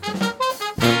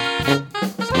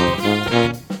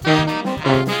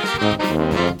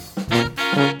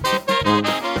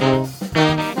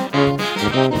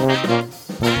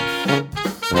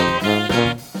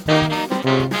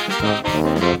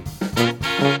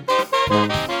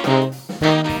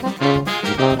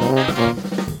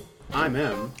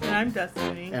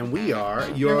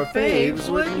Your faves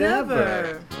would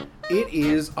never. It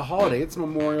is a holiday. It's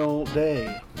Memorial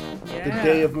Day. Yeah. The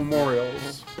day of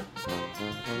memorials.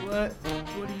 What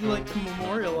do you like to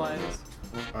memorialize?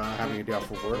 Having a day off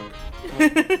for work.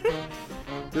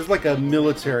 This is like a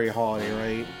military holiday,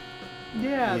 right?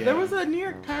 Yeah, Yeah. there was a New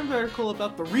York Times article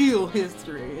about the real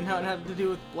history and how it had to do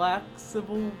with black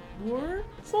Civil War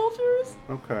soldiers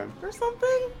Okay. or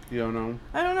something. You don't know?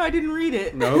 I don't know. I didn't read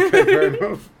it. No, okay, fair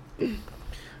enough.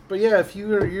 But yeah, if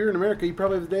you're in America, you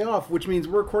probably have the day off, which means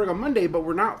we're recording on Monday, but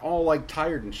we're not all like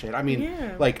tired and shit. I mean,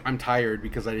 Yeah. like I'm tired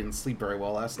because I didn't sleep very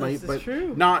well last night, This is but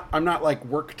true. I'm not like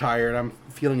work tired. I'm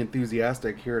feeling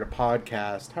enthusiastic here at a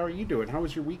podcast. How are you doing? How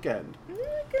was your weekend? The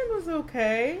weekend was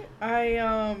okay.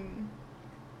 I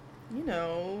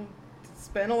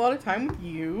spent a lot of time with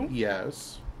you.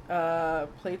 Yes.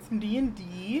 Played some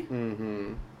D&D.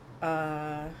 Mm-hmm.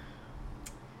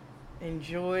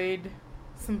 Enjoyed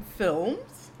some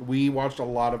films. We watched a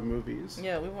lot of movies.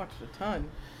 Yeah, we watched a ton.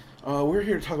 We're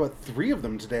here to talk about 3 of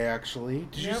them today, actually.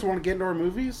 Did you Yep. just want to get into our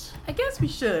movies? I guess we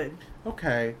should.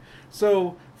 Okay.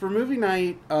 So, for movie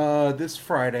night this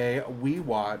Friday, we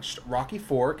watched Rocky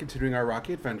IV, continuing our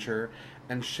Rocky adventure,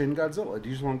 and Shin Godzilla. Do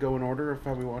you just want to go in order of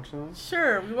how we watched those?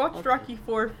 Sure, we watched Okay. Rocky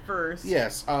IV first.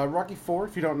 Yes. Rocky IV,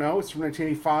 if you don't know, it's from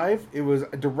 1985. It was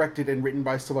directed and written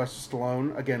by Sylvester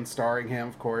Stallone, again, starring him,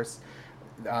 of course.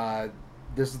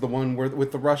 This is the one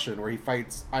with the Russian, where he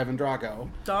fights Ivan Drago.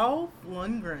 Dolph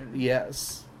Lundgren.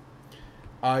 Yes.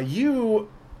 You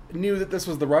knew that this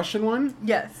was the Russian one?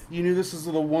 Yes. You knew this was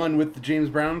the one with the James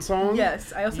Brown song?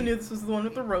 Yes. I also knew this was the one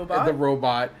with the robot. The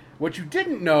robot. What you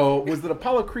didn't know was that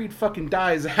Apollo Creed fucking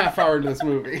dies a half hour into this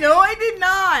movie. No, I did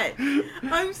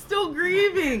not. I'm still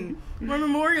grieving. My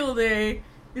Memorial Day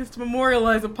is to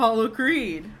memorialize Apollo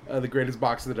Creed. The greatest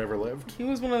boxer that ever lived. He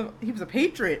was a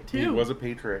patriot too. He was a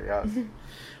patriot, yes.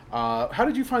 How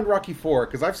did you find Rocky IV?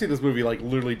 Because I've seen this movie like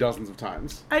literally dozens of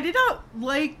times. I did not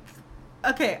like.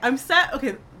 Okay,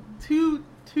 two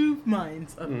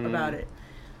minds about it.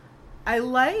 I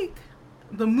like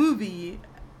the movie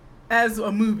as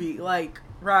a movie, like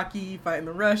Rocky fighting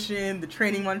the Russian. The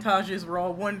training montages were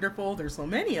all wonderful. There's so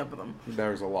many of them.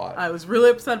 There's a lot. I was really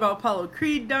upset about Apollo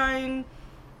Creed dying,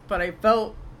 but I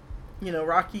felt,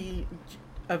 Rocky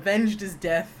avenged his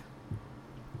death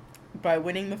by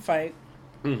winning the fight.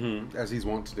 Mm-hmm. As he's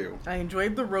wont to do. I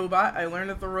enjoyed the robot. I learned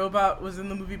that the robot was in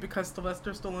the movie because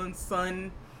Sylvester Stallone's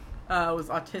son was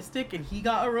autistic, and he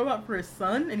got a robot for his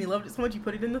son, and he loved it so much he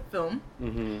put it in the film.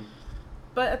 Mm-hmm.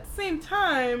 But at the same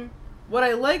time, what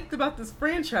I liked about this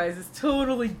franchise is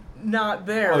totally not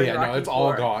there. Oh in yeah, Rocky no, it's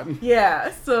all IV. gone.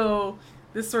 Yeah, so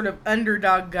this sort of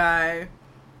underdog guy,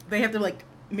 they have to like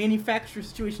manufacture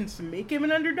situations to make him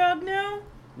an underdog now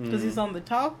because he's on the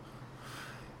top.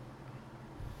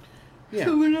 Yeah.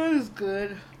 So we're not as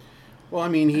good. Well, I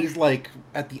mean, he's like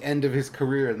at the end of his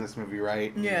career in this movie,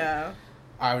 right? Yeah.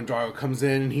 Ivan Drago comes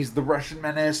in and he's the Russian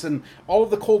menace, and all of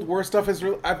the Cold War stuff is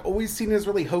I've always seen as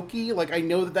really hokey. Like, I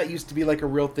know that used to be like a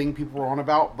real thing people were on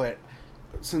about, but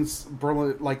since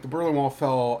the Berlin Wall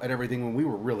fell and everything when we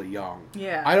were really young,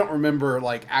 Yeah. I don't remember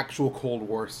like actual Cold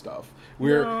War stuff.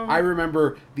 No. I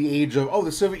remember the age of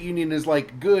the Soviet Union is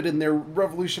like good and they're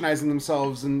revolutionizing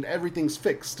themselves and everything's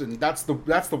fixed, and that's the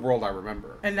world I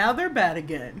remember. And now they're bad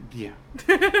again. Yeah.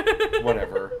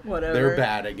 Whatever. Whatever. They're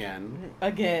bad again.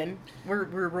 Again. We're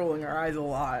rolling our eyes a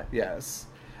lot. Yes.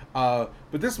 But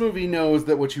this movie knows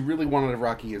that what you really want out of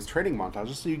Rocky is training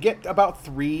montages, so you get about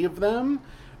 3 of them.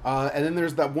 And then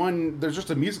there's there's just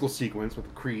a musical sequence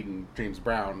with Creed and James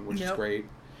Brown, which is great.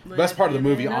 Best part of the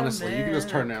movie, honestly. You can just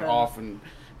turn it off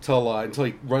until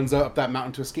he runs up that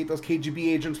mountain to escape those KGB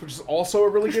agents, which is also a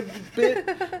really good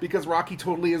bit, because Rocky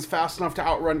totally is fast enough to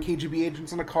outrun KGB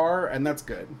agents in a car, and that's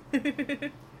good.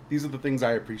 These are the things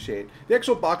I appreciate. The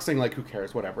actual boxing, like, who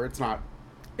cares? Whatever. It's not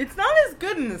as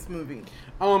good in this movie.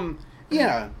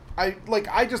 Yeah.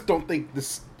 I just don't think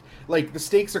this... Like, the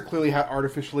stakes are clearly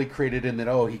artificially created in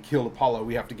that, he killed Apollo,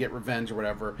 we have to get revenge or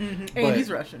whatever. Mm-hmm. But, And he's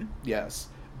Russian. Yes.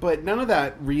 But none of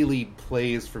that really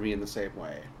plays for me in the same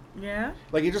way. Yeah?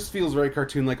 Like, it just feels very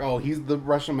cartoon, like, he's the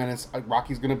Russian menace,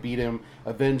 Rocky's gonna beat him,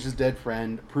 avenge his dead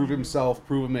friend, prove himself,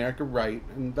 prove America right,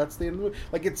 and that's the end of the movie.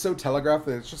 Like, it's so telegraphed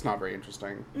that it's just not very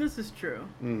interesting. This is true.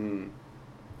 Mm-hmm.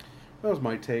 That was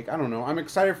my take. I don't know. I'm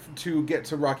excited to get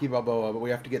to Rocky Balboa, but we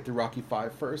have to get through Rocky V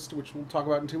first, which we'll talk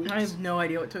about in 2 weeks. I have no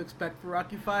idea what to expect for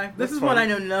Rocky V. That's This is fine. one I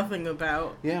know nothing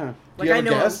about. Yeah. Like, Do you have I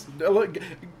a know- guess?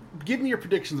 Give me your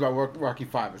predictions about what Rocky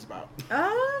V is about.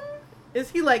 Is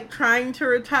he like trying to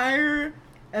retire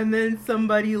and then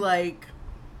somebody like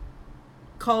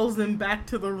calls him back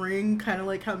to the ring, kind of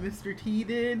like how Mr. T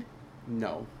did?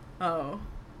 No. Oh.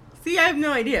 See, I have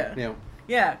no idea. Yeah.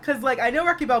 Yeah, because, like, I know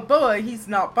Rocky Balboa, he's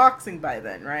not boxing by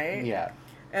then, right? Yeah.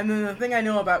 And then the thing I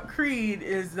know about Creed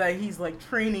is that he's, like,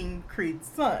 training Creed's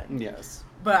son. Yes.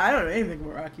 But I don't know anything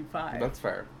about Rocky 5. That's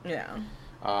fair. Yeah.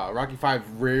 Rocky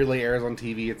 5 rarely airs on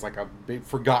TV. It's like a big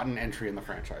forgotten entry in the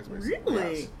franchise. Basically.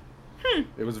 Really? Yes.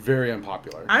 It was very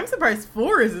unpopular. I'm surprised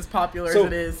 4 is as popular as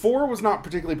it is. 4 was not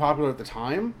particularly popular at the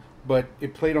time, but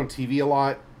it played on TV a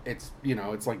lot. It's,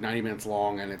 it's like 90 minutes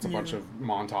long, and it's a bunch of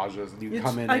montages, and you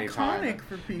come in anytime. It's iconic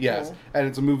for people. Yes, and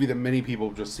it's a movie that many people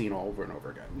have just seen over and over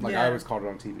again. Like, Yeah. I always caught it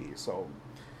on TV, so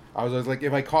I was always like,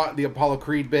 if I caught the Apollo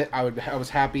Creed bit, I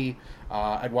was happy.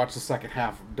 I'd watch the second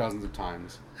half dozens of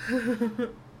times.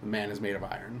 The man is made of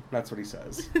iron. That's what he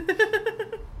says.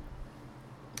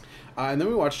 And then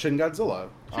we watched Shin Godzilla.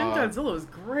 Shin Godzilla was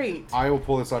great. I will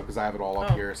pull this up because I have it all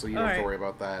up here, so you don't have to right. worry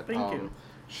about that. Thank you.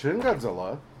 Shin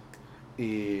Godzilla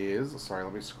is... Sorry,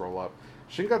 let me scroll up.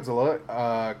 Shin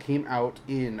Godzilla came out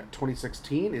in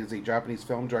 2016. It is a Japanese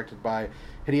film directed by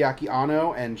Hideaki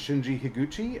Anno and Shinji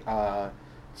Higuchi.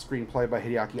 Screenplay by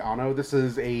Hideaki Anno. This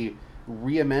is a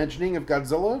reimagining of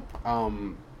Godzilla.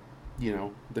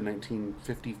 The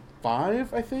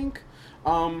 1955, I think,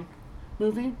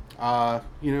 movie.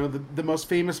 The most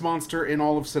famous monster in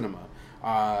all of cinema.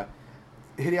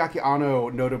 Hideaki Anno,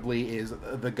 notably, is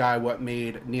the guy what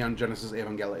made Neon Genesis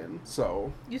Evangelion.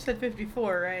 So You said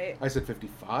 54, right? I said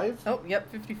 55? Oh,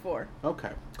 yep, 54.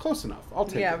 Okay. Close enough. I'll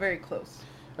take it. Yeah, very close.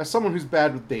 As someone who's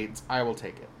bad with dates, I will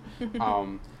take it.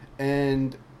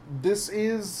 And this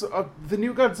is the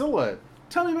new Godzilla.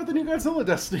 Tell me about the new Godzilla,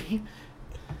 Destiny.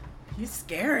 He's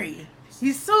scary.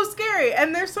 He's so scary,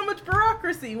 and there's so much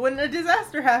bureaucracy. When a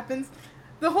disaster happens,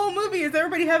 the whole movie is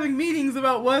everybody having meetings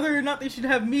about whether or not they should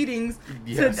have meetings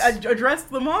Yes. to address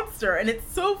the monster, and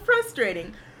it's so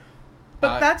frustrating.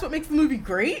 But that's what makes the movie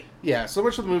great? Yeah, so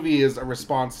much of the movie is a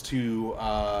response to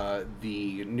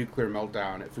the nuclear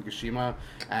meltdown at Fukushima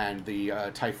and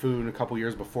the typhoon a couple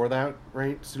years before that,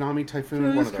 right? Tsunami,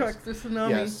 typhoon, one of those. Correct, the tsunami.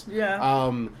 Yes.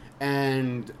 Yeah.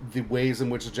 And the ways in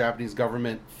which the Japanese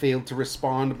government failed to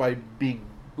respond by being,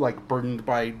 burdened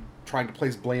by trying to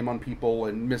place blame on people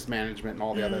and mismanagement and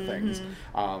all the other things.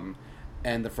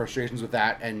 And the frustrations with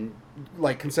that, and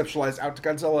conceptualized out to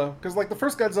Godzilla, because the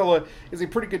first Godzilla is a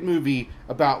pretty good movie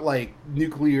about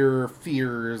nuclear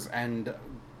fears and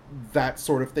that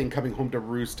sort of thing coming home to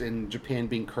roost in Japan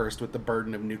being cursed with the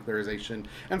burden of nuclearization,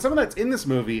 and some of that's in this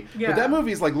movie. Yeah. But that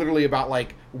movie is literally about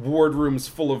wardrooms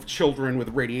full of children with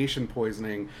radiation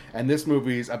poisoning, and this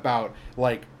movie is about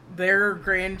their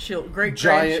great-grandchildren.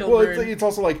 giant. Well, it's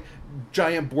also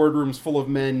giant boardrooms full of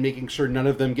men, making sure none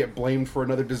of them get blamed for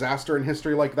another disaster in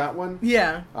history like that one.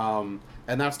 Yeah. And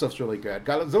that stuff's really good.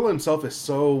 Godzilla himself is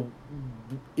so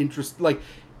interesting.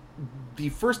 The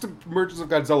first emergence of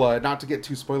Godzilla, not to get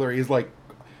too spoilery, is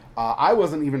I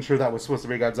wasn't even sure that was supposed to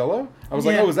be Godzilla. I was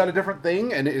oh, is that a different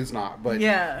thing? And it is not. But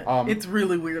yeah, it's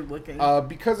really weird looking.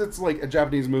 Because it's a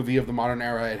Japanese movie of the modern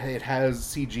era, it has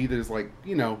CG that is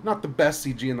not the best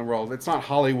CG in the world. It's not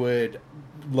Hollywood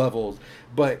levels,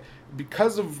 but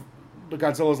because of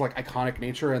Godzilla's iconic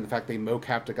nature and the fact they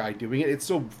mocapped a guy doing it, it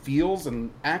still feels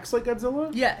and acts like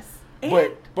Godzilla. Yes.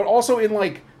 But also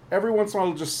in every once in a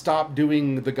while, just stop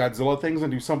doing the Godzilla things and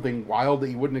do something wild that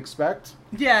you wouldn't expect.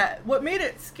 Yeah, what made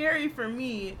it scary for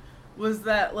me was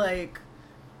that, I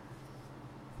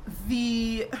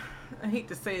hate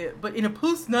to say it, but in a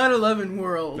post 9/11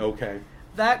 world, okay,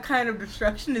 that kind of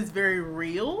destruction is very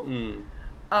real.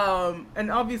 And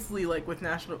obviously, with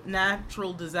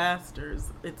natural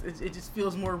disasters, it just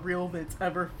feels more real than it's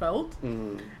ever felt.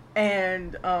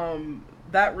 And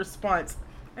that response,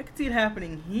 I could see it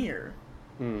happening here.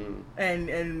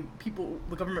 And people,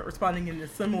 the government responding in a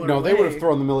similar way. No, they would have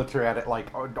thrown the military at it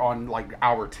on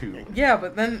hour 2. Yeah,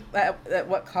 but then at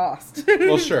what cost?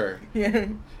 Well, sure. Yeah.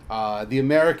 The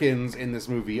Americans in this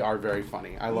movie are very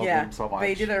funny. I love them so much.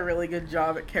 They did a really good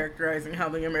job at characterizing how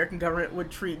the American government would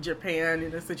treat Japan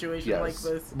in a situation like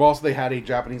this. Well, also they had a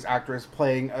Japanese actress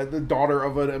playing the daughter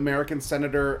of an American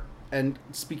senator and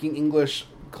speaking English.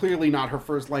 Clearly not her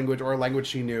first language or a language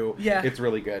she knew. Yeah. It's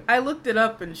really good. I looked it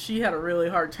up and she had a really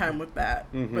hard time with that.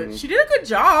 But she did a good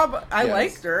job. I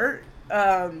liked her.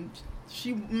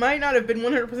 She might not have been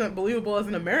 100% believable as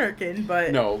an American,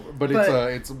 but... No, but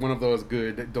it's one of those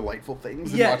good, delightful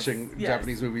things in watching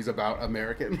Japanese movies about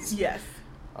Americans. Yes.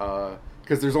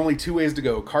 Because there's only 2 ways to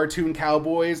go. Cartoon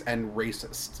cowboys and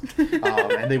racist.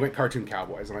 And they went cartoon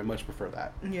cowboys, and I much prefer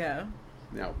that. Yeah.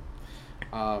 No.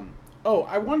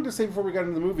 I wanted to say before we got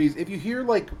into the movies, if you hear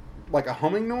like a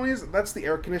humming noise, that's the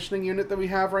air conditioning unit that we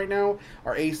have right now.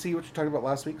 Our AC, which we talked about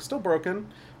last week, still broken.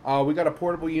 We got a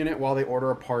portable unit while they order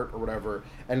a part or whatever,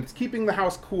 and it's keeping the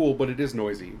house cool, but it is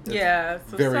noisy. It's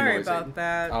so very sorry noisy. about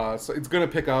that. So it's going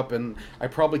to pick up, and I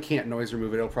probably can't noise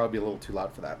remove it. It'll probably be a little too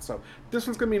loud for that. So this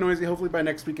one's going to be noisy. Hopefully by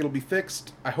next week it'll be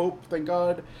fixed. I hope, thank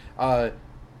God.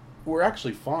 We're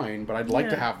actually fine, but I'd like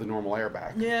to have the normal air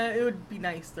back. Yeah, it would be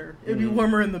nicer. It would be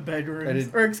warmer in the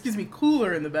bedrooms. Or, excuse me,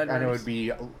 cooler in the bedrooms. I know it would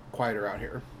be quieter out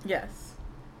here. Yes.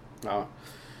 So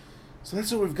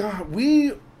that's what we've got.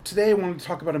 We today wanted to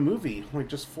talk about a movie. Like,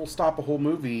 just full stop, a whole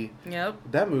movie. Yep.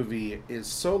 That movie is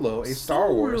Solo, a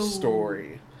Star Wars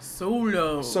story.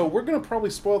 Solo. So we're going to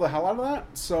probably spoil the hell out of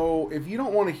that. So if you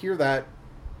don't want to hear that,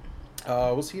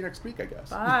 we'll see you next week, I guess.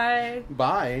 Bye.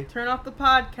 Bye. Turn off the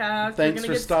podcast. Thanks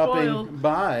for stopping. Spoiled.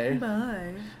 Bye.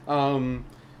 Bye.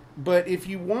 But if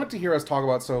you want to hear us talk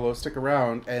about Solo, stick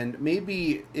around. And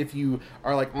maybe if you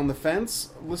are like on the fence,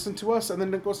 listen to us and then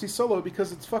go see Solo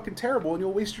because it's fucking terrible and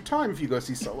you'll waste your time if you go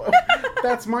see Solo.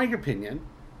 That's my opinion.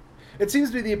 It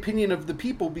seems to be the opinion of the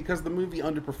people because the movie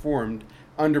underperformed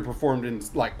in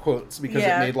like quotes because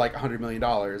it made like $100 million,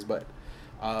 but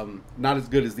not as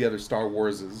good as the other Star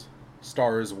Wars'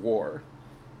 Stars War.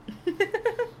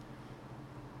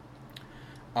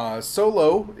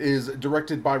 Solo is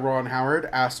directed by Ron Howard,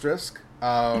 asterisk.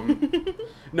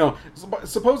 No,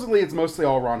 supposedly it's mostly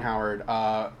all Ron Howard.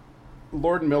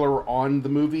 Lord and Miller were on the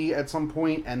movie at some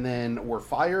point and then were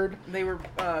fired. They were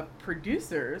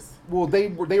producers. Well, they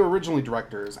were originally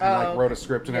directors and wrote a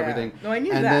script and everything. No, I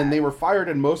knew and that. then they were fired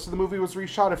and most of the movie was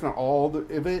reshot, if not all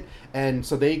of it. And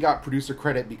so they got producer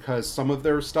credit because some of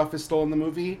their stuff is still in the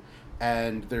movie.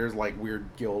 And there's like weird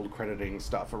guild crediting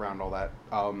stuff around all that.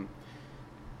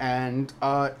 And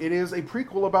it is a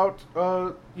prequel about,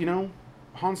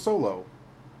 Han Solo.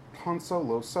 Han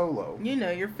Solo. You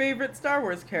know, your favorite Star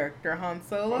Wars character, Han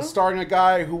Solo. Starring a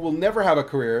guy who will never have a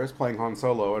career as playing Han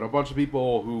Solo, and a bunch of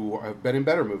people who have been in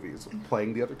better movies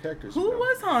playing the other characters. Who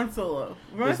was Han Solo?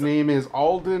 His name is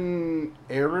Alden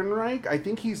Ehrenreich. I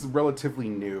think he's relatively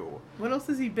new. What else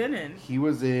has he been in? He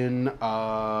was in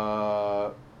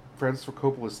Francis Ford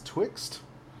Coppola's Twixt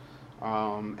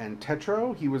and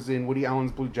Tetro. He was in Woody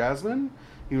Allen's Blue Jasmine.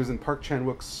 He was in Park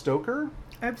Chan-wook's Stoker.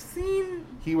 I've seen...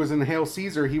 He was in Hail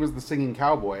Caesar. He was the singing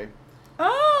cowboy.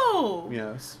 Oh!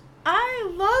 Yes.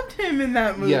 I loved him in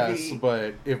that movie. Yes,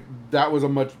 but if that was a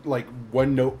much, like,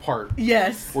 one-note part.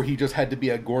 Yes. Where he just had to be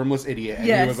a gormless idiot. And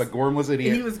he was a gormless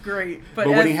idiot. He was great. But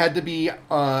when he had to be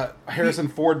Harrison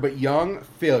Ford but young,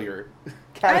 failure.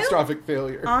 Catastrophic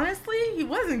failure. Honestly, he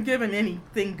wasn't given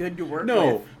anything good to work with.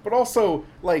 No, but also,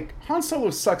 like, Han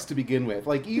Solo sucks to begin with.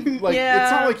 Like, even it's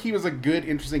not like he was a good,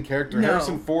 interesting character. No.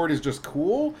 Harrison Ford is just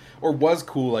cool, or was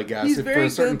cool, I guess, He's if very for a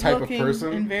certain type of good-looking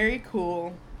person. and very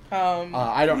cool.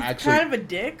 I don't he's actually kind of a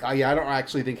dick. Yeah, I don't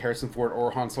actually think Harrison Ford or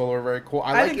Han Solo are very cool.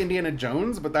 I like Indiana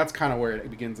Jones, but that's kind of where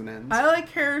it begins and ends. I like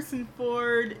Harrison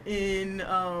Ford in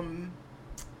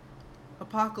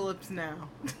Apocalypse Now.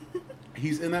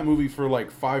 He's in that movie for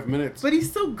like 5 minutes. But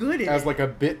he's so good in as like a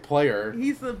bit player.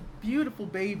 He's a beautiful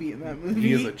baby in that movie.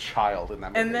 He is a child in that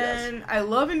movie. And then I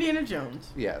love Indiana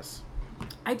Jones. Yes.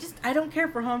 I don't care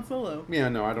for Han Solo. Yeah,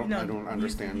 no, I don't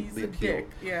understand he's the a appeal. Dick.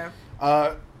 Yeah.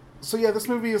 So yeah, this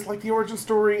movie is like the origin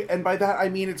story, and by that I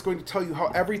mean it's going to tell you how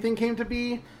everything came to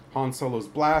be. Han Solo's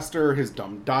blaster, his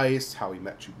dumb dice, how he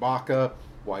met Chewbacca,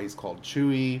 why he's called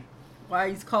Chewie. Why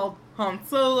he's called Han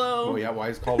Solo. Oh yeah, why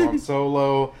he's called Han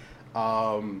Solo.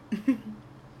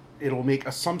 It'll make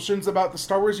assumptions about the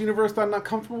Star Wars universe that I'm not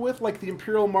comfortable with, like the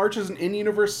Imperial March is an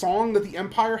in-universe song that the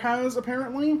Empire has,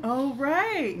 apparently. Oh,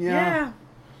 right. Yeah.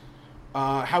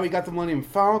 How he got the Millennium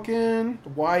Falcon,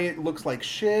 why it looks like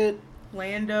shit.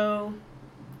 Lando.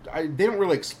 They don't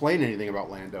really explain anything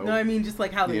about Lando. No, I mean just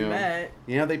like how they met.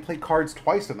 Yeah, they play cards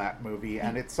twice in that movie,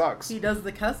 and it sucks. He does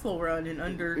the Kessel Run in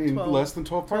under 12... less than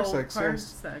 12 parsecs.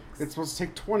 Yes. It's supposed to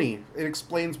take 20. It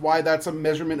explains why that's a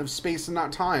measurement of space and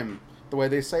not time, the way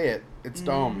they say it. It's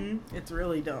dumb. It's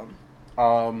really dumb.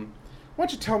 Why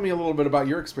don't you tell me a little bit about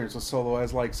your experience with Solo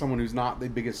as like someone who's not the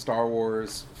biggest Star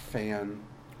Wars fan?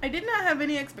 I did not have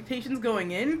any expectations going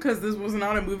in because this was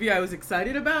not a movie I was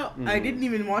excited about. I didn't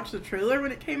even watch the trailer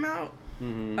when it came out.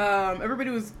 Everybody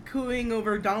was cooing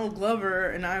over Donald Glover,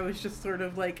 and I was just sort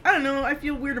of like, I don't know, I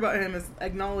feel weird about him, as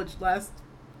acknowledged last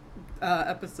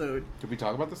episode. Did we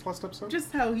talk about this last episode?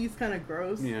 Just how he's kind of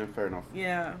gross. Yeah, fair enough.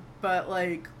 Yeah, but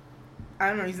like, I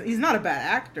don't know, he's not a bad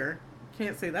actor.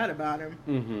 Can't say that about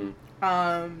him.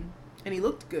 And he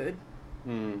looked good.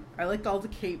 I liked all the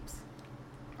capes.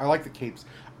 I like the capes.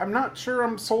 I'm not sure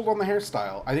I'm sold on the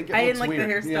hairstyle. I think it looks didn't like weird.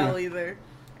 the hairstyle either.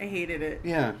 I hated it.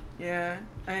 Yeah. Yeah.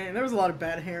 There was a lot of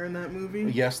bad hair in that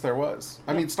movie. Yes, there was.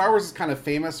 I mean, Star Wars is kind of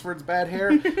famous for its bad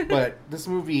hair, but this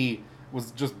movie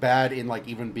was just bad in, like,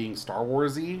 even being Star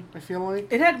Wars-y, I feel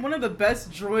like. It had one of the best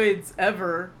droids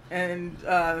ever, and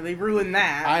they ruined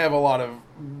that. I have a lot of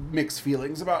mixed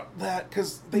feelings about that,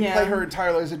 because they play her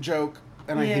entirely as a joke,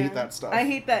 and I hate that stuff. I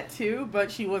hate that too,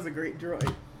 but she was a great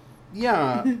droid.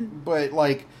 Yeah, but,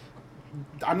 like,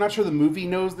 I'm not sure the movie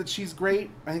knows that she's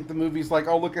great. I think the movie's like,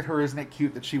 oh, look at her, isn't it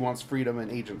cute that she wants freedom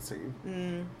and agency?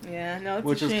 Yeah, no, it's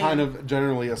which a is shame. kind of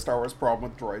generally a Star Wars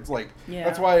problem with droids. Like, Yeah.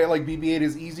 that's why, like, BB-8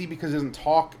 is easy, because it doesn't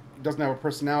talk, it doesn't have a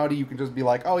personality. You can just be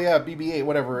like, oh yeah, BB-8,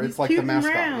 whatever. He's it's like cute the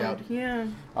mascot. and round.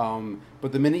 Yeah.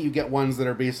 But the minute you get ones that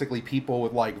are basically people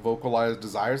with, like, vocalized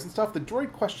desires and stuff, the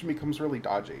droid question becomes really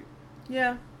dodgy.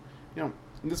 Yeah. You know,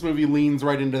 and this movie leans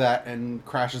right into that and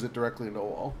crashes it directly into a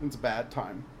wall. It's a bad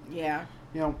time. Yeah.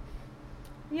 You know.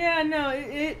 Yeah, no,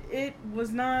 it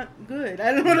was not good.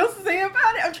 I don't know what else to say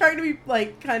about it. I'm trying to be,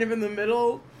 like, kind of in the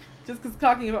middle, just because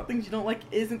talking about things you don't like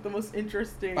isn't the most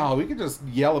interesting. Oh, we could just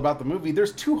yell about the movie.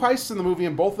 There's 2 heists in the movie,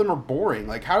 and both of them are boring.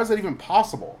 Like, how is that even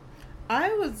possible?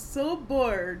 I was so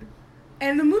bored.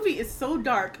 And the movie is so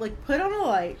dark. Like, put on a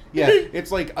light. Yeah,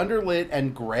 it's like underlit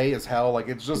and gray as hell. Like,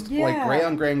 it's just like gray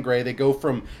on gray and gray. They go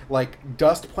from like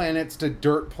dust planets to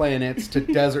dirt planets to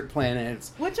desert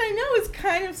planets. Which I know is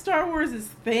kind of Star Wars'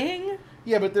 thing.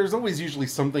 Yeah, but there's always usually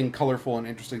something colorful and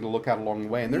interesting to look at along the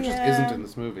way, and there just isn't in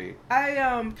this movie.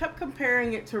 I kept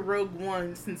comparing it to Rogue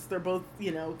One since they're both, you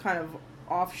know, kind of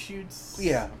offshoots.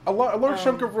 Yeah, a large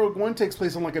chunk of Rogue One takes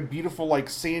place on like a beautiful like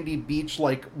sandy beach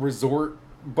like resort,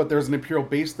 but there's an Imperial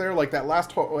base there. Like that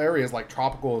last whole area is like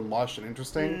tropical and lush and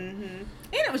interesting. Mm-hmm.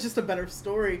 And it was just a better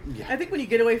story. Yeah. I think when you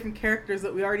get away from characters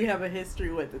that we already have a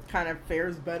history with, it kind of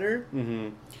fares better. Mm-hmm.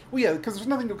 Well, yeah, because there's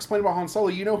nothing to explain about Han Solo.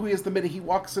 You know who he is the minute he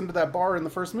walks into that bar in the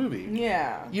first movie.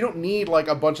 Yeah. You don't need like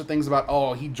a bunch of things about,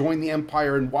 oh, he joined the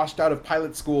Empire and washed out of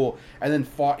pilot school and then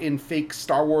fought in fake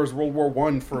Star Wars World War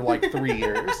I for like 3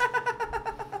 years.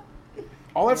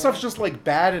 All that stuff's just like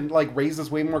bad and like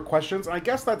raises way more questions. And I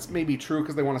guess that's maybe true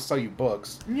because they want to sell you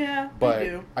books. Yeah, But they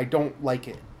do. I don't like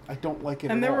it. I don't like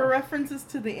it And at there all. were references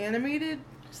to the animated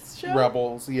show?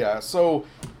 Rebels, yeah. So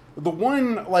the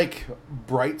one like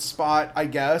bright spot, I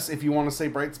guess, if you want to say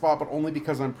bright spot, but only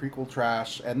because I'm prequel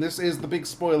trash, and this is the big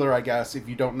spoiler, I guess, if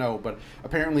you don't know, but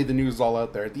apparently the news is all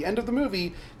out there. At the end of the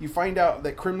movie, you find out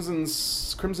that Crimson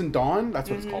Dawn, that's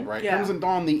what it's called, right? Yeah. Crimson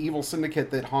Dawn, the evil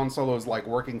syndicate that Han Solo is like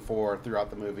working for throughout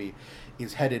the movie,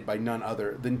 is headed by none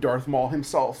other than Darth Maul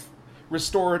himself,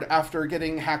 restored after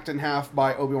getting hacked in half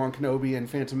by Obi-Wan Kenobi and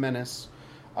Phantom Menace.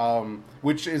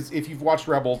 Which is, if you've watched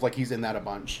Rebels, like he's in that a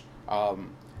bunch,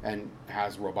 and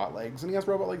has robot legs, and he has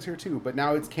robot legs here too. But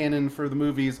now it's canon for the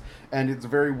movies, and it's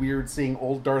very weird seeing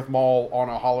old Darth Maul on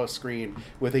a holo screen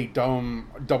with a dumb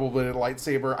double-bladed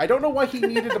lightsaber. I don't know why he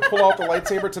needed to pull out the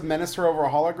lightsaber to menace her over a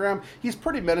hologram. He's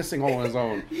pretty menacing all on his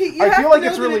own. I feel like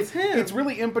it's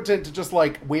really impotent to just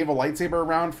like wave a lightsaber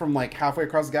around from like halfway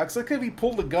across the galaxy. Like if he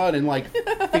pulled a gun and like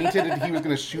fainted and he was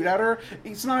going to shoot at her,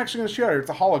 he's not actually going to shoot at her. It's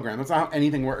a hologram. That's not how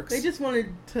anything works. They just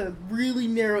wanted to really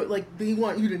narrow it. Like, they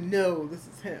want you to know this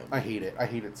is him. I hate it. I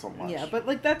hate it so much. Yeah, but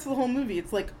like that's the whole movie.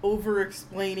 It's like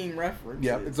over-explaining references.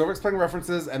 Yeah, it's over-explaining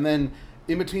references, and then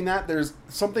in between that, there's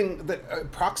something that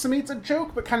approximates a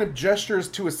joke, but kind of gestures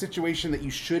to a situation that you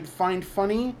should find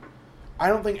funny. I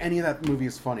don't think any of that movie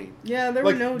is funny. Yeah, there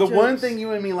like, were no the jokes. one thing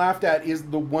you and me laughed at is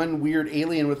the one weird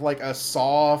alien with like a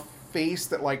saw face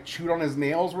that like chewed on his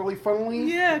nails really funnily.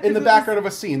 Yeah, 'cause in the it background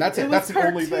was- of a scene. That's it. was That's the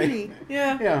only cartoony. thing.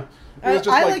 Yeah. Yeah. It I was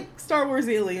just like Star Wars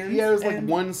aliens. Yeah, it was like and-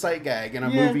 one sight gag in a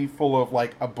movie full of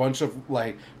like a bunch of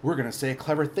like, we're gonna say a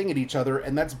clever thing at each other,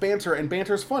 and that's banter, and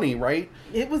banter's funny, right?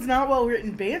 It was not well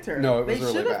written banter. No, it was They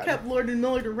really should have bad. kept Lord and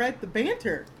Miller to write the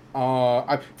banter.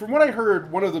 From what I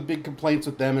heard, one of the big complaints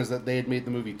with them is that they had made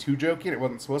the movie too jokey, and it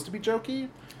wasn't supposed to be jokey.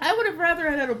 I would have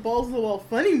rather had a balls to the wall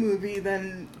funny movie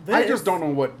than this. I just don't know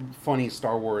what funny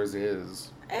Star Wars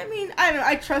is. I mean, I don't know.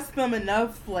 I trust them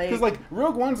enough. Because like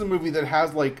Rogue One's a movie that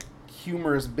has like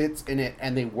humorous bits in it,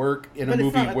 and they work in But a it's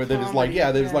movie not a where that is like comedy,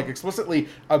 that is yeah. like explicitly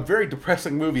a very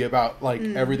depressing movie about like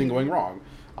everything going wrong.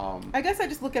 I guess I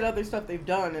just look at other stuff they've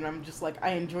done, and I'm just like,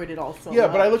 I enjoyed it all so much. Yeah,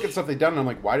 but I look at stuff they've done, and I'm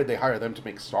like, why did they hire them to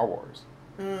make Star Wars?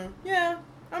 Yeah,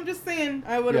 I'm just saying,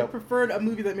 I would have Yep. preferred a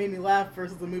movie that made me laugh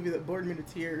versus a movie that bored me to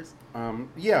tears.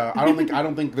 Yeah, I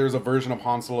don't think there's a version of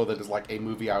Han Solo that is like a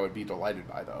movie I would be delighted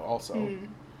by though. Also,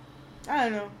 I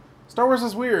don't know. Star Wars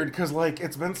is weird because like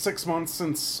it's been 6 months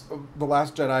since The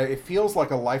Last Jedi. It feels like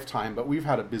a lifetime, but we've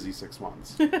had a busy 6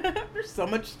 months. There's so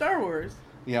much Star Wars.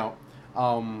 You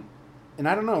know, And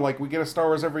I don't know, like, we get a Star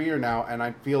Wars every year now, and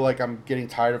I feel like I'm getting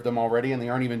tired of them already, and they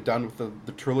aren't even done with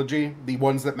the trilogy, the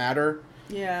ones that matter.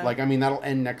 Yeah. Like, I mean, that'll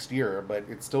end next year, but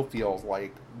it still feels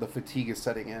like the fatigue is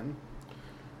setting in.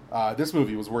 This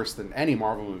movie was worse than any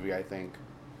Marvel movie, I think.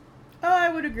 Oh, I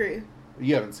would agree.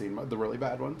 You haven't seen the really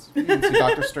bad ones. You didn't see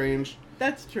Doctor Strange.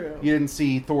 That's true. You didn't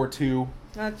see Thor 2.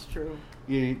 That's true.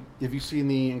 Have you seen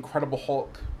the Incredible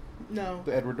Hulk? No.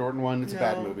 The Edward Norton one? It's a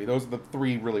bad movie. Those are the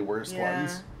 3 really worst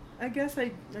ones. I guess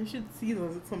I should see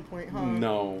those at some point, huh?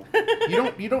 No.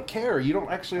 You don't care. You don't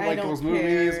actually like those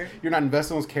movies. Care. You're not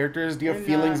invested in those characters. Do you have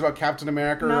feelings about Captain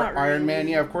America or Iron Man?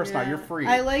 Yeah, of course not. You're free.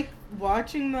 I like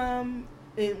watching them.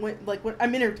 When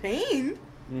I'm entertained.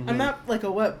 Mm-hmm. I'm not like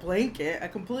a wet blanket. I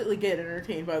completely get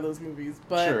entertained by those movies,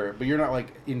 but sure, but you're not like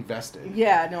invested.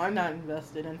 Yeah, no, I'm not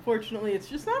invested. Unfortunately, it's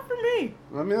just not for me.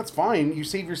 I mean, that's fine. You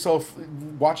save yourself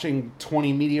watching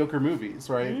 20 mediocre movies,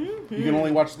 right? Mm-hmm. You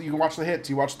can watch the hits.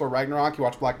 You watch Thor Ragnarok. You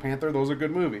watch Black Panther. Those are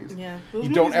good movies. Yeah, you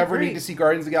don't ever need to see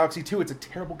Guardians of the Galaxy 2. It's a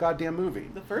terrible goddamn movie.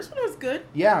 The first one was good.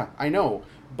 Yeah, I know,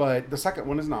 but the second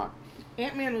one is not.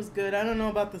 Ant-Man was good. I don't know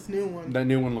about this new one. The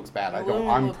new one looks bad.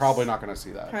 I'm probably not going to see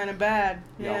that. Kind of bad.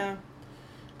 Yeah.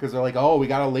 Because they're like, oh, we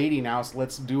got a lady now, so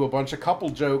let's do a bunch of couple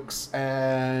jokes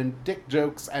and dick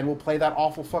jokes, and we'll play that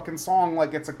awful fucking song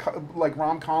like it's like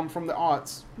rom-com from the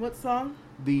aughts. What song?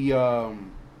 The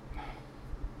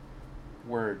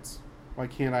words. Why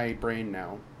can't I brain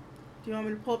now? Do you want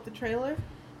me to pull up the trailer?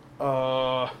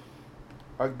 Vamp,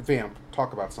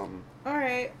 talk about something. All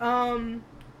right.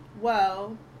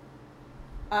 Well,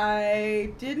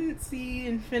 I didn't see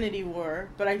Infinity War,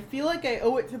 but I feel like I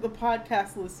owe it to the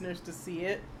podcast listeners to see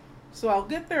it. So I'll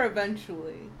get there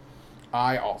eventually.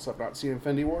 I also have not seen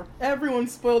Infinity War. Everyone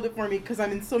spoiled it for me because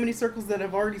I'm in so many circles that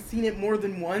have already seen it more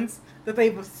than once that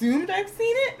they've assumed I've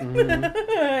seen it.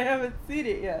 Mm-hmm. I haven't seen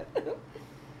it yet.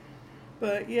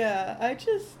 But yeah, I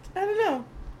don't know.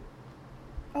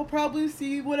 I'll probably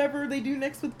see whatever they do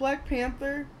next with Black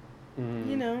Panther. Mm-hmm.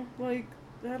 You know, like,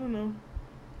 I don't know.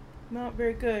 Not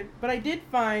very good. But I did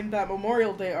find that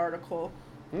Memorial Day article.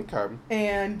 Okay.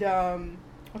 And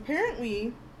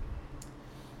apparently...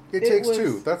 It Takes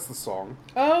Two. That's the song.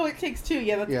 Oh, It Takes Two.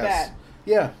 Yeah, that's bad.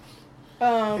 Yeah.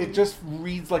 It just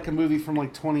reads like a movie from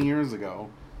like 20 years ago.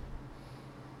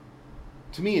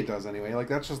 To me, it does anyway. Like,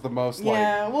 that's just the most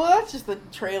Yeah, well, that's just the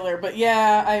trailer. But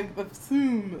yeah, I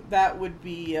assume that would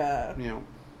be...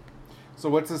 So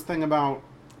what's this thing about...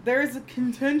 There's a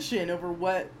contention over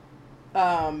what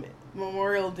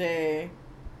Memorial Day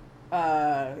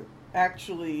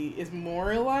actually is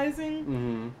memorializing.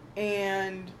 Mm-hmm.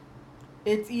 And...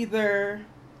 It's either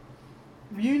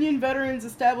Union veterans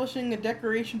establishing a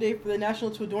decoration day for the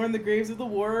National to adorn the graves of the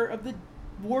war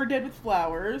dead with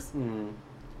flowers,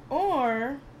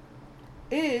 or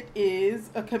it is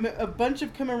a bunch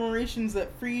of commemorations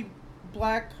that freed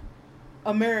Black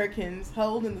Americans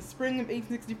held in the spring of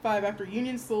 1865 after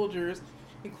Union soldiers,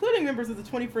 including members of the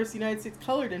 21st United States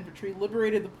Colored Infantry,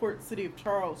 liberated the port city of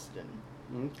Charleston.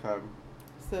 Okay.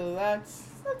 So that's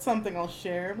something I'll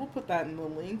share. We'll put that in the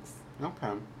links.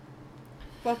 Okay.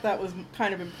 Thought that was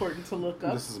kind of important to look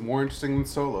up. This is more interesting than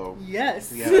Solo.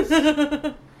 Yes.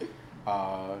 No,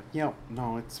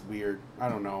 it's weird. I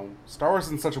don't know. Star Wars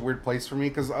is in such a weird place for me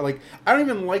because I don't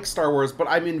even like Star Wars, but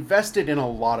I'm invested in a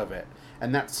lot of it,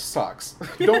 and that sucks.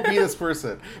 Don't be this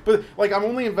person. But I'm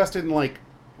only invested in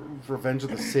Revenge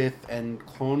of the Sith and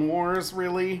Clone Wars,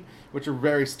 really, which are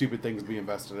very stupid things to be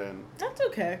invested in. That's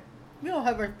okay. We all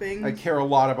have our things. I care a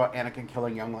lot about Anakin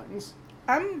killing younglings.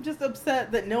 I'm just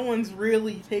upset that no one's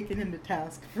really taken him to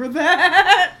task for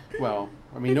that. Well,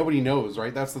 I mean, nobody knows,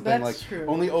 right? That's the thing. That's true.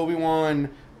 Only Obi-Wan,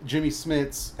 Jimmy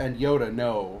Smits, and Yoda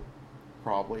know,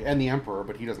 probably. And the Emperor,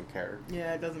 but he doesn't care.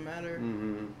 Yeah, it doesn't matter.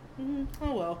 Mm-hmm. Mm-hmm.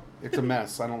 Oh, well. It's a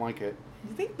mess. I don't like it.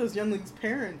 You think those younglings'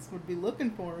 parents would be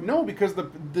looking for him? No, because the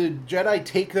Jedi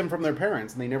take them from their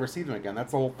parents, and they never see them again.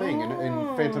 That's the whole thing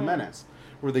in Phantom Menace,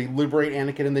 where they liberate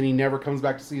Anakin, and then he never comes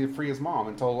back to free his mom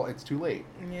until it's too late.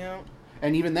 Yeah.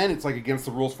 And even then, it's against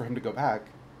the rules for him to go back.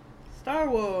 Star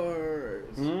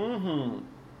Wars.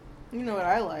 Mm-hmm. You know what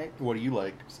I like? What do you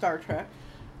like? Star Trek.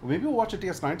 Well, maybe we'll watch a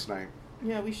DS9 tonight.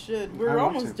 Yeah, we should. We're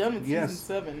almost done with season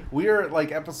 7. We are at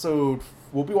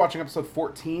we'll be watching episode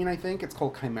 14, I think. It's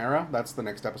called Chimera. That's the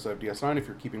next episode of DS9, if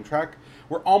you're keeping track.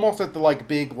 We're almost at the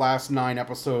big last 9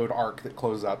 episode arc that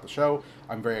closes out the show.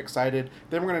 I'm very excited.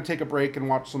 Then we're going to take a break and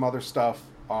watch some other stuff.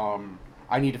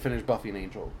 I need to finish Buffy and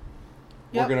Angel.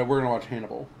 Yep. We're gonna watch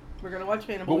Hannibal. We're gonna watch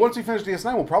Hannibal. But once we finish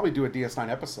DS9, we'll probably do a DS9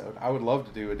 episode. I would love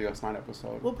to do a DS9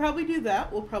 episode. We'll probably do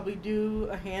that. We'll probably do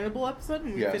a Hannibal episode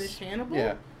when we finish Hannibal.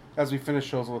 Yeah. as we finish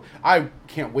shows. I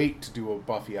can't wait to do a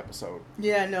Buffy episode.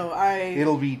 Yeah, no,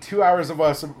 It'll be 2 hours of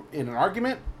us in an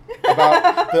argument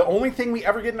about the only thing we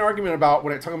ever get in an argument about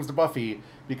when it comes to Buffy,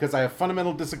 because I have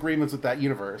fundamental disagreements with that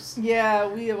universe. Yeah,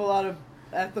 we have a lot of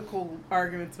ethical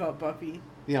arguments about Buffy.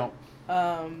 You know,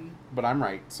 but I'm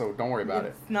right, so don't worry about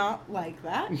it. It's not like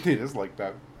that. It is like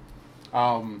that.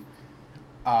 Yeah,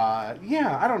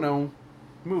 I don't know.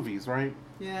 Movies, right?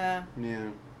 Yeah. Yeah.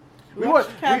 We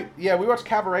watched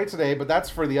Cabaret today, but that's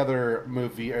for the other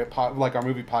movie, like our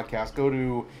movie podcast. Go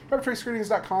to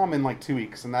repertoryscreenings.com in like 2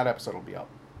 weeks, and that episode will be up.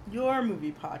 Your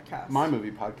movie podcast. My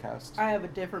movie podcast. I have a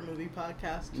different movie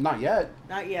podcast. Not yet.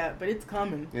 Not yet, but it's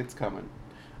coming. It's coming.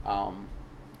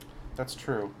 That's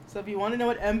true. So if you want to know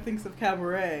what M thinks of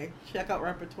Cabaret, check out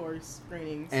Repertory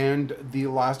Screenings. And the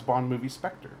last Bond movie,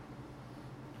 Spectre.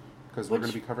 Because we're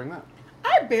going to be covering that.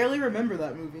 I barely remember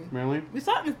that movie. Really? We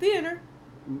saw it in the theater.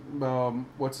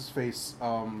 What's his face?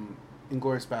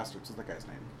 Inglourious Basterds is the guy's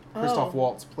name. Christoph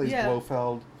Waltz plays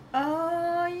Blofeld.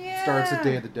 Oh, yeah. Starts at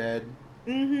Day of the Dead.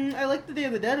 Mm-hmm. I like the Day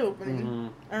of the Dead opening. Mm-hmm.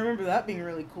 I remember that being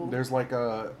really cool. There's like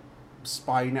a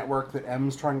spy network that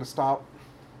M's trying to stop.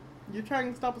 You're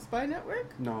trying to stop a spy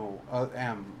network? No,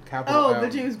 M. Capital M. The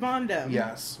James Bond M.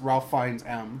 Yes. Ralph Fiennes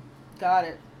M. Got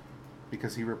it.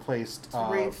 Because he replaced...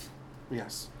 Rafe.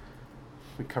 Yes.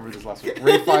 We covered this last week.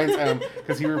 Ray Fiennes M.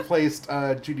 Because he replaced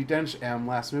Judi Dench M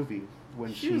last movie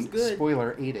when she was good.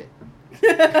 Spoiler, ate it.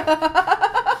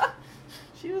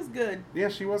 She was good. Yeah,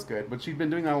 she was good. But she'd been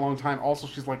doing that a long time. Also,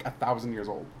 she's like 1,000 years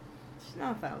old. She's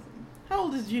not 1,000. How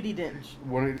old is Judi Dench?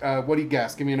 What do you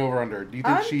guess? Give me an over-under. Do you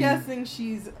think I'm guessing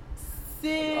she's 6...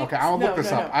 Okay, I'll look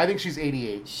this up. I think she's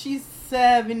 88. She's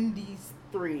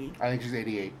 73. I think she's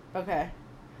 88. Okay.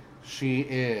 She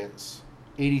is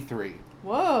 83.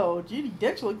 Whoa, Judi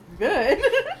Dench looks good.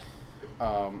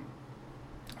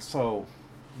 So,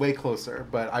 way closer,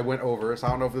 but I went over, so I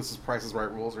don't know if this is Price is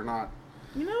Right rules or not.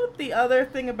 You know what the other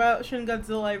thing about Shin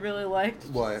Godzilla I really liked?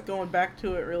 What? Just going back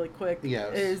to it really quick.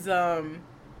 Yes. Is, how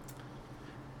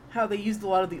they used a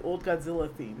lot of the old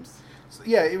Godzilla themes. So,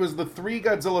 yeah, it was the 3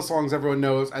 Godzilla songs everyone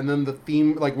knows, and then the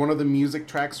theme, like one of the music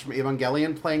tracks from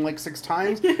Evangelion playing like 6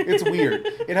 times. It's weird.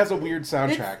 It has a weird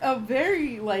soundtrack. It's a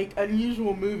very, like,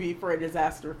 unusual movie for a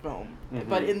disaster film,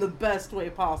 but in the best way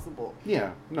possible.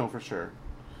 Yeah, no, for sure.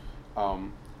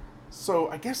 So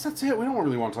I guess that's it. We don't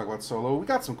really want to talk about Solo. We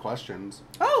got some questions.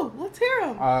 Oh, let's hear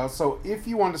them. So if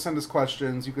you want to send us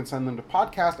questions, you can send them to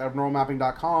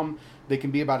podcast@abnormalmapping.com. They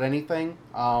can be about anything.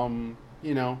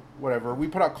 You know, whatever. We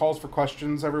put out calls for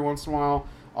questions every once in a while.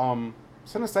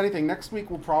 Send us anything. Next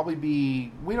week will probably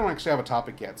be... We don't actually have a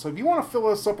topic yet. So if you want to fill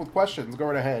us up with questions, go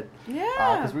right ahead.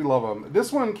 Yeah. Because we love them.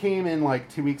 This one came in like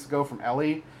 2 weeks ago from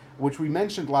Ellie, which we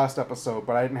mentioned last episode,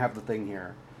 but I didn't have the thing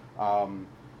here.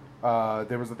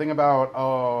 There was a thing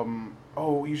about...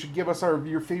 you should give us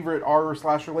your favorite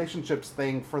r/relationships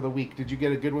thing for the week. Did you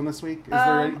get a good one this week? Did you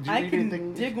read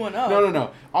anything? Dig one up.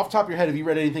 No. Off the top of your head, have you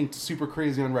read anything super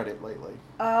crazy on Reddit lately?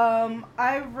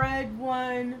 I read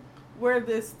one where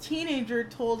this teenager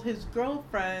told his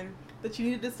girlfriend that she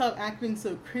needed to stop acting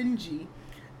so cringy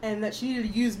and that she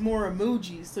needed to use more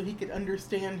emojis so he could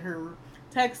understand her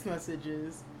text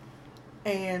messages.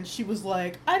 And she was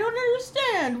like, I don't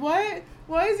understand. Why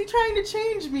is he trying to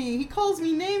change me? He calls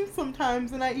me names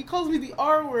sometimes, and he calls me the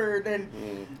R word, and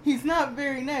he's not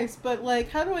very nice. But, like,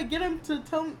 how do I get him to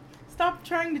stop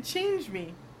trying to change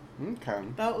me? Okay.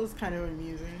 That was kind of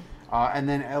amusing. And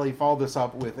then Ellie followed this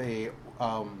up with a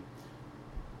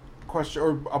question,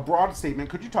 or a broad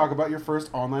statement. Could you talk about your first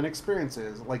online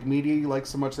experiences? Like media you like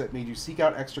so much that made you seek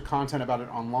out extra content about it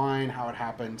online, how it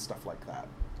happened, stuff like that.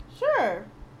 Sure.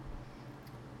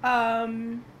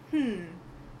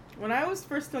 When I was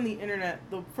first on the internet,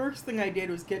 the first thing I did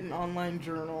was get an online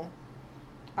journal.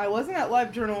 I wasn't at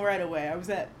LiveJournal right away. I was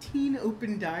at Teen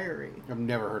Open Diary. I've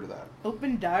never heard of that.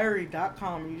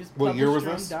 OpenDiary.com. You just What year was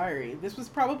your own this? diary. This was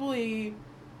probably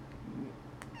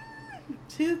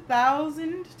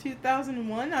 2000,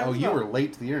 2001. You were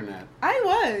late to the internet. I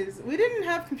was. We didn't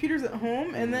have computers at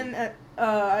home, and then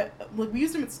we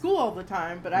used them at school all the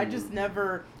time, but I just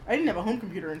never... I didn't have a home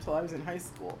computer until I was in high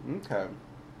school. Okay.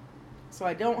 So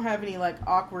I don't have any, like,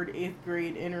 awkward 8th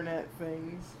grade internet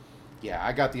things. Yeah,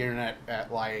 I got the internet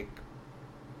at, like,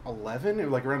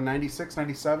 11, like around 96,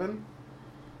 97.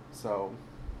 So...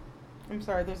 I'm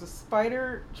sorry, there's a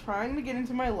spider trying to get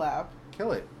into my lap.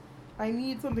 Kill it. I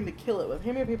need something to kill it with.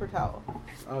 Hand me a paper towel.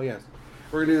 Oh, yes.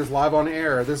 We're going to do this live on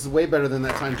air. This is way better than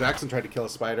that time Jackson tried to kill a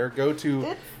spider. Go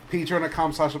to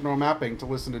patreon.com/abnormalmapping to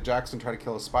listen to Jackson try to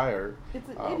kill a spider. It's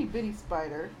an itty-bitty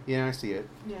spider. Yeah, I see it.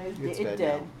 Yeah, It's dead.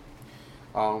 dead.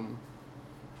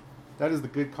 That is the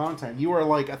good content. You are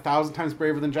like 1,000 times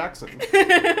braver than Jackson.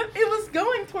 It was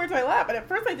going towards my lap, and at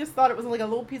first I just thought it was like a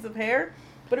little piece of hair,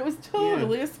 but it was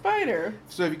totally a spider.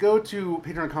 So if you go to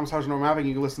patreon.com/normaving,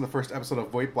 you can listen to the first episode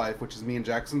of VoIP Life, which is me and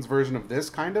Jackson's version of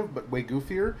this, kind of, but way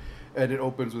goofier. And it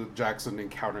opens with Jackson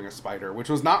encountering a spider, which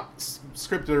was not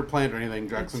scripted or planned or anything.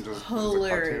 Jackson just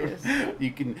hilarious.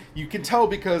 You can tell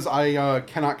because I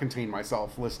cannot contain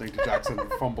myself listening to Jackson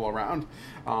fumble around.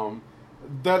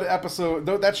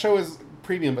 That show is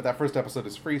premium, but that first episode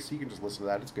is free, so you can just listen to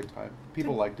that. It's a good time.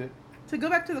 People liked it. To go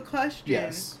back to the question,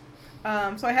 yes.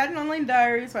 So I had an online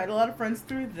diary, so I had a lot of friends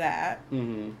through that.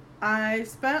 Mm-hmm. I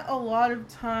spent a lot of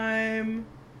time,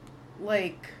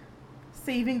 like,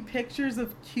 saving pictures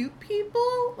of cute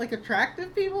people, like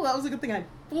attractive people. That was a good thing. I had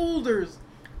folders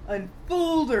and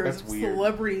folders of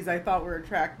celebrities I thought were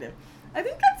attractive. I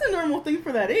think that's a normal thing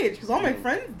for that age, because all my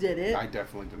friends did it. I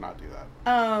definitely did not do that.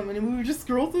 And we would just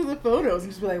scroll through the photos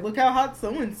and just be like, look how hot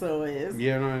so-and-so is.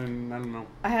 Yeah, no, I don't know.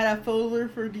 I had a folder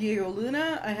for Diego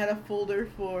Luna. I had a folder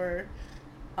for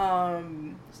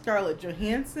Scarlett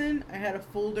Johansson. I had a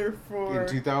folder for... In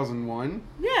 2001?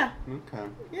 Yeah. Okay.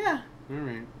 Yeah. All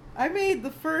right. I made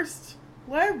the first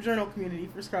live journal community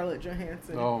for Scarlett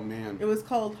Johansson. Oh, man. It was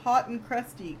called Hot and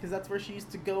Crusty, because that's where she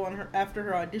used to go after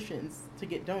her auditions to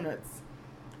get donuts.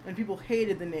 And people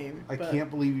hated the name. I can't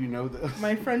believe you know this.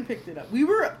 My friend picked it up. We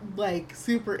were, like,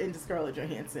 super into Scarlett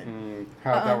Johansson.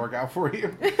 How'd that work out for you?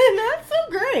 Not so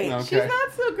great. Okay. She's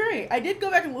not so great. I did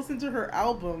go back and listen to her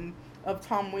album of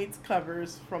Tom Waits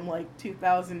covers from, like,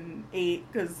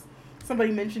 2008, because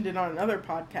somebody mentioned it on another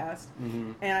podcast.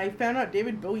 Mm-hmm. And I found out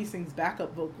David Bowie sings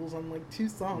backup vocals on, like, 2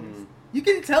 songs. You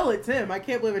can tell it's him. I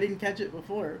can't believe I didn't catch it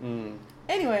before.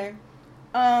 Anyway...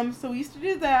 so we used to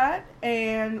do that,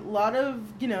 and a lot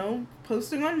of,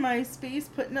 posting on MySpace,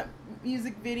 putting up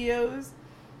music videos.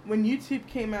 When YouTube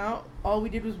came out, all we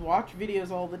did was watch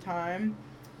videos all the time.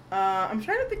 I'm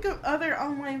trying to think of other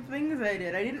online things I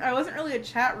did. I wasn't really a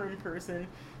chat room person,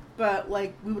 but,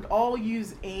 like, we would all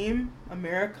use AIM,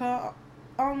 America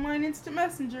Online Instant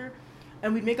Messenger,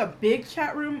 and we'd make a big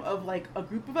chat room of, like, a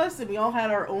group of us, and we all had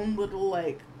our own little,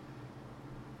 like,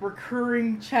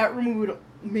 recurring chat room we would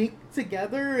make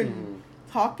together and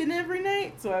talking every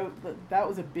night. So that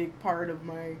was a big part of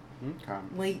my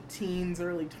late teens,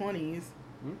 early 20s.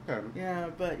 Okay. Yeah,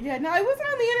 but yeah, no, I wasn't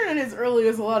on the internet as early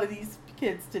as a lot of these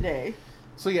kids today.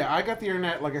 So yeah, I got the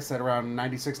internet, like I said, around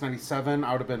 96, 97.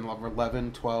 I would have been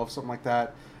 11, 12, something like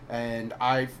that. And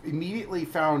I immediately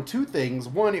found 2 things.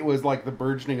 One, it was like the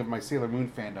burgeoning of my Sailor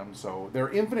Moon fandom. So there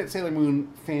are infinite Sailor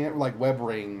Moon web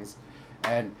rings.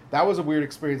 And that was a weird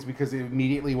experience because it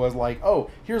immediately was like,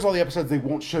 oh, here's all the episodes they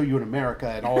won't show you in America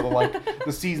and all the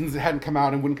the seasons that hadn't come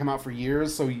out and wouldn't come out for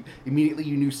years. So immediately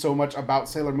you knew so much about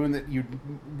Sailor Moon that you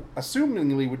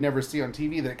assumingly would never see on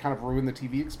TV that it kind of ruined the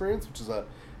TV experience, which is a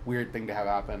weird thing to have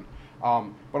happen.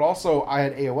 But also I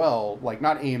had AOL, like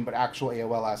not AIM, but actual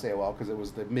AOL as AOL because it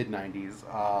was the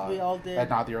mid-90s. We all did. And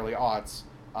not the early aughts.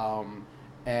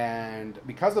 And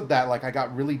because of that, like, I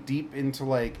got really deep into,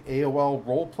 like, AOL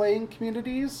role-playing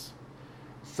communities.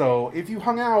 So if you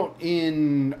hung out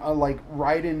in,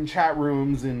 write-in chat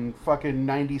rooms in fucking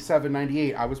 97,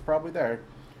 98, I was probably there.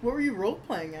 What were you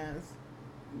role-playing as?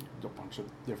 A bunch of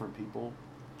different people.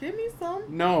 Give me some.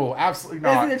 No, absolutely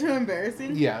not. Isn't it too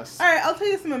embarrassing? Yes. All right, I'll tell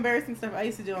you some embarrassing stuff I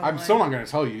used to do online. I'm still not going to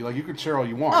tell you. Like, you could share all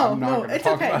you want. Oh, I'm not no, going to it's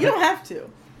talk okay. about You it. don't have to.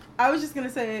 I was just going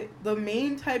to say, the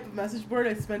main type of message board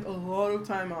I spent a lot of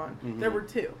time on, there were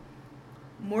 2.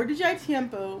 Mortgage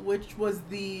Tiempo, which was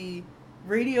the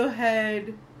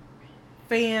Radiohead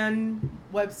fan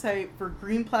website for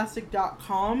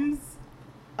greenplastic.com's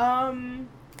fan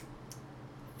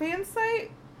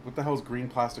site. What the hell is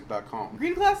greenplastic.com?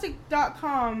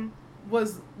 Greenplastic.com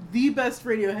was the best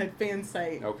Radiohead fan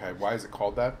site. Okay, why is it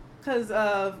called that? Because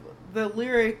of the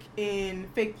lyric in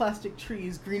Fake Plastic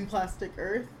Trees, Green Plastic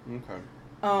Earth. Okay.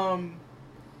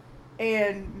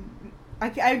 And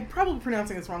I'm probably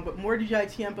pronouncing this wrong, but Mordijai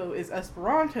Tiempo is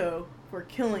Esperanto for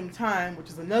killing time, which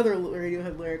is another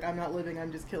Radiohead lyric. I'm not living,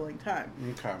 I'm just killing time.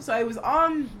 Okay. So I was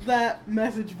on that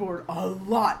message board a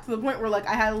lot, to the point where, like,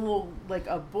 I had a little, like,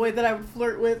 a boy that I would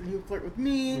flirt with, and he would flirt with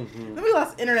me. Then we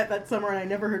lost internet that summer, and I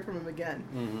never heard from him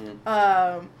again.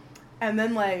 And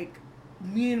then, like,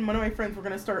 me and one of my friends were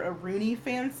going to start a Rooney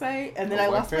fan site, and then I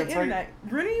lost my internet.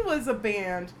 Rooney was a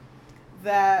band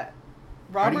that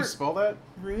Robert... How do you spell that?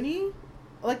 Rooney?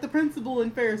 Like the principal in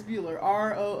Ferris Bueller.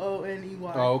 Rooney.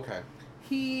 Oh, okay.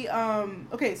 He,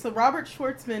 okay, so Robert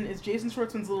Schwartzman is Jason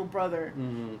Schwartzman's little brother,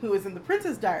 who is in The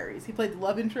Princess Diaries. He played the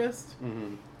love interest.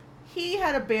 He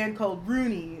had a band called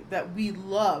Rooney that we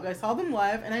loved. I saw them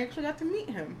live, and I actually got to meet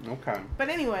him. Okay. But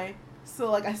anyway, So,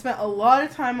 like, I spent a lot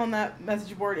of time on that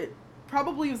message board. It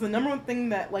probably was the number one thing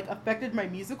that, like, affected my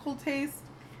musical taste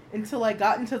until I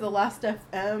got into the Last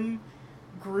FM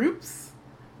groups,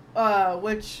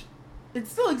 which it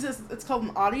still exists. It's called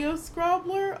an auto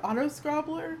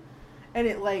scrobbler, and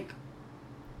it, like,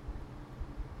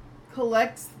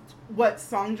 collects what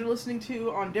songs you're listening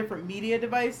to on different media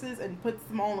devices and puts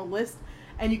them all on a list,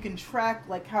 and you can track,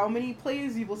 like, how many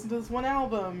plays you've listened to this one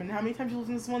album and how many times you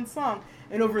listen to this one song,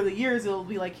 and over the years it'll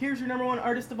be like, here's your number one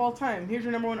artist of all time, here's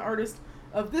your number one artist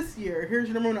of this year, here's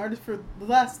your number one artist for the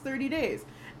last 30 days.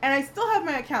 And I still have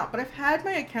my account, but I've had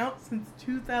my account since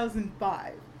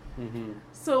 2005. Mm-hmm.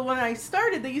 So when I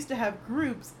started, they used to have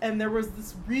groups, and there was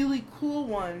this really cool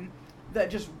one that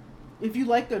just, if you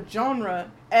liked a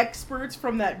genre, experts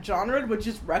from that genre would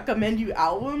just recommend you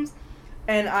albums.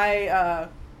 And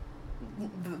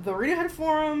the Radiohead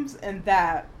forums and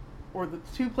that, or the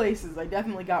two places, I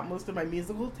definitely got most of my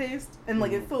musical taste. And,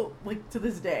 like, it's still, like, to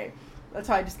this day. That's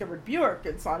how I discovered Bjork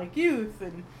and Sonic Youth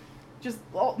and just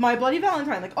My Bloody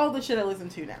Valentine, like, all the shit I listen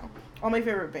to now. All my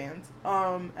favorite bands.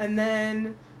 And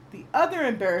then the other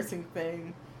embarrassing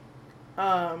thing,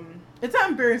 it's not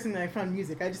embarrassing that I found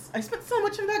music. I spent so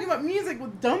much time talking about music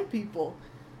with dumb people.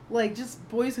 Like, just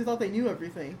boys who thought they knew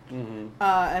everything. Mm-hmm.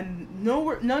 And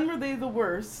none were they the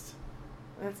worst.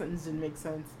 That sentence didn't make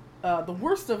sense. The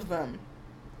worst of them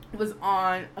was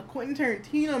on a Quentin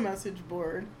Tarantino message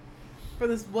board for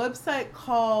this website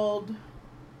called,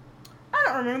 I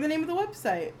don't remember the name of the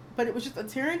website, but it was just a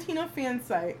Tarantino fan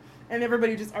site, and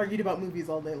everybody just argued about movies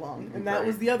all day long. And that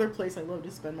was the other place I love to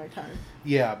spend my time.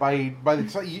 Yeah, by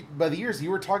the years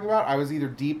you were talking about, I was either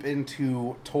deep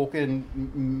into Tolkien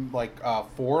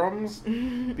forums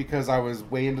because I was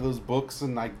way into those books,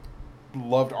 and I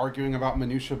loved arguing about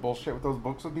minutia bullshit with those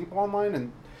books with people online.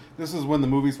 And this is when the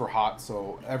movies were hot,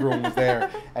 so everyone was there.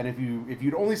 And if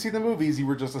you'd only see the movies, you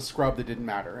were just a scrub that didn't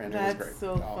matter, and it was great. That's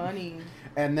so funny.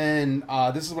 And then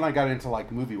this is when I got into,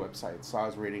 like, movie websites. So I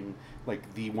was reading,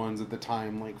 like, the ones at the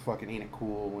time, like fucking Ain't It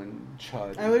Cool and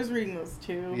Chud. I was reading those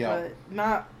too, but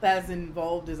not as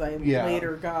involved as I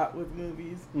later got with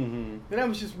movies. Mm-hmm. Then I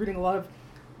was just reading a lot of.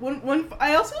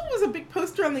 I also was a big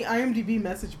poster on the IMDb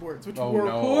message boards, which were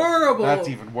horrible. That's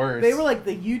even worse. They were like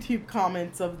the YouTube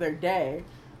comments of their day.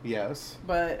 Yes.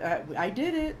 But I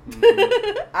did it.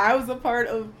 Mm-hmm. I was a part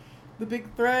of the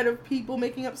big thread of people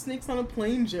making up snakes on a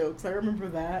plane jokes. I remember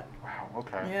that. Wow,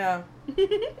 okay. Yeah.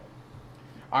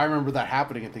 I remember that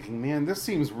happening and thinking, man, this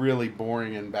seems really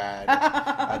boring and bad.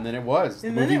 And then it was.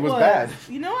 The movie was bad.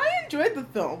 You know, I enjoyed the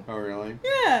film. Oh, really?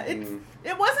 Yeah,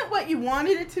 it wasn't what you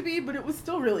wanted it to be, but it was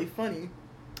still really funny.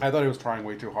 I thought it was trying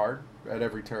way too hard at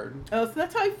every turn. Oh, so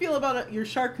that's how I feel about your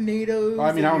Sharknadoes.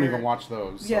 I mean, I don't even watch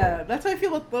those. So. Yeah, that's how I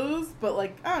feel about those, but,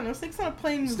 like, I don't know, Snakes on a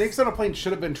Plane was... Snakes on a Plane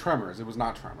should have been Tremors. It was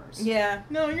not Tremors. Yeah.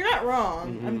 No, you're not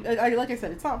wrong. Mm-hmm. Like I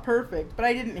said, it's not perfect, but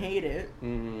I didn't hate it.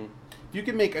 Mm-hmm. If you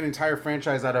can make an entire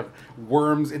franchise out of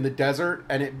worms in the desert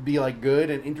and it be, like, good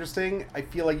and interesting, I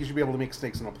feel like you should be able to make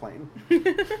Snakes on a Plane.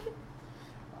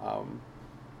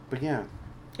 But yeah.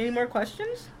 Any more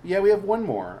questions? Yeah, we have one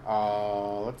more.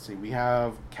 Let's see. We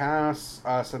have Cass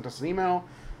sent us an email.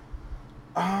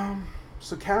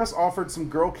 So Cass offered some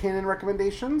girl canon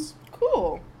recommendations.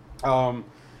 Cool.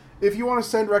 If you want to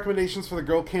send recommendations for the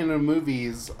girl canon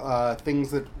movies,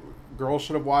 things that girls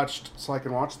should have watched so I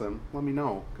can watch them, let me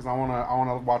know, because I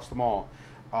wanna watch them all.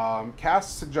 Cass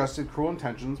suggested Cruel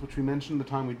Intentions, which we mentioned the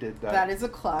time we did that. That is a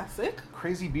classic.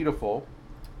 Crazy Beautiful,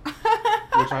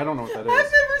 which I don't know what that is.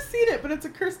 I've never seen it, but it's a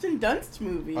Kirsten Dunst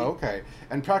movie. Oh, okay.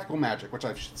 And Practical Magic, which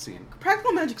I've seen.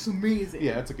 Practical Magic's amazing.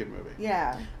 Yeah, it's a good movie.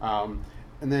 Yeah.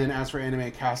 And then as for anime,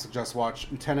 Cass suggests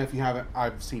watch Utena if you haven't.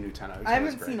 I've seen Utena. I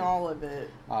haven't seen all of it.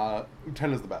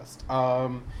 Utena's the best.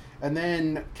 And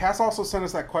then Cass also sent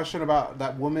us that question about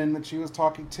that woman that she was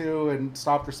talking to and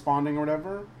stopped responding or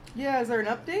whatever. Yeah, is there an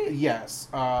update? Yes.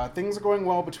 Things are going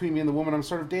well between me and the woman I'm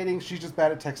sort of dating. She's just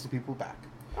bad at texting people back.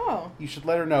 Oh. You should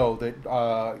let her know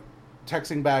that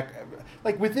texting back,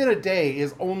 like, within a day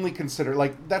is only considered,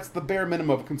 like, that's the bare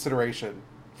minimum of consideration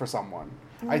for someone.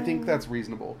 I think that's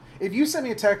reasonable. If you sent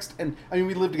me a text, and, I mean,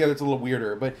 we live together, it's a little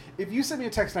weirder, but if you sent me a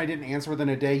text and I didn't answer within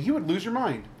a day, you would lose your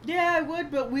mind. Yeah, I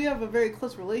would, but we have a very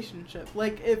close relationship.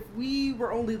 Like, if we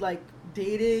were only, like,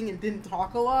 dating and didn't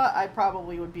talk a lot, I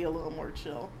probably would be a little more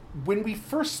chill. When we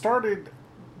first started,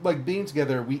 like, being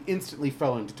together, we instantly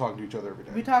fell into talking to each other every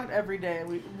day. We talked every day.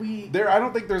 I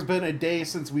don't think there's been a day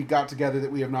since we got together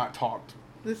that we have not talked.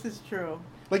 This is true.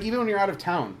 Like, even when you're out of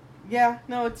town. Yeah,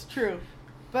 no, it's true.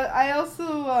 But I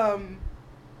also,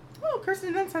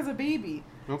 Kirsten Dunst has a baby.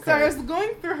 Okay. So I was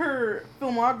going through her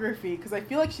filmography because I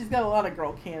feel like she's got a lot of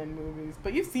girl canon movies.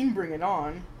 But you've seen Bring It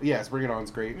On. Yes, Bring It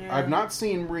On's great. Yeah. I've not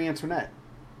seen Marie Antoinette.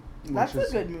 That's a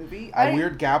good movie. A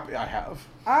weird gap I have.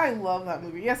 I love that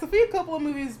movie. Yeah, Sophia Coppola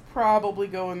movies probably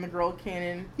go in the girl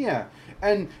canon. Yeah,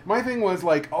 and my thing was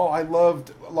like, oh, I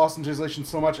loved Lost in Translation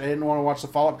so much, I didn't want to watch the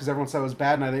follow-up because everyone said it was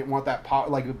bad, and I didn't want that pop,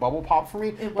 like the bubble pop for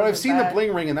me. But I've seen bad. The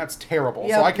Bling Ring, and that's terrible,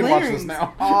 Yeah, so I can Bling watch this Ring's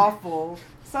now. Awful.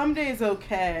 Someday's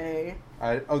okay.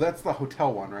 That's the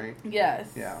hotel one, right?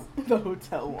 Yes. Yeah. The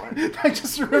hotel one. I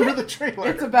just remember the trailer.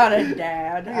 It's about a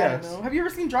dad. Yes. I don't know. Have you ever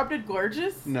seen Drop Dead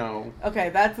Gorgeous? No. Okay,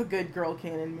 that's a good girl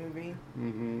canon movie.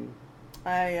 Mm-hmm.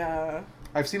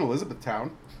 I've seen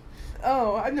Elizabethtown.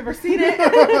 Oh, I've never seen it.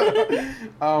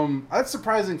 That's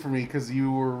surprising for me because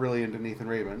you were really into Nathan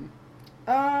Rabin.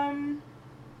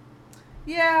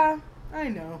 Yeah, I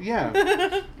know.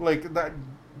 Yeah. Like that.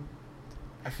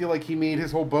 I feel like he made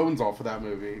his whole bones off of that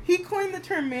movie. He coined the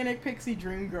term manic pixie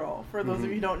dream girl, for those of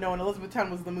you who don't know, and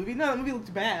Elizabethtown was the movie. No, that movie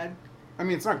looked bad. I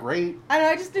mean, it's not great.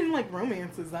 I just didn't like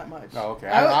romances that much. Oh, okay.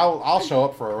 I'll show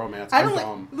up for a romance. I'm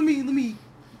dumb. Let me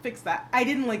fix that. I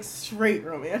didn't like straight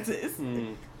romances.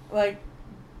 Like,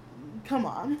 come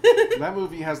on. That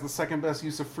movie has the second best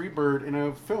use of Freebird in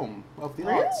a film of the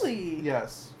aughts. Really?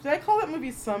 Yes. Did I call that movie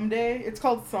Someday? It's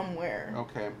called Somewhere.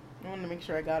 Okay. I wanted to make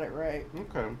sure I got it right.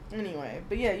 Okay. Anyway,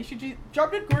 but yeah, you should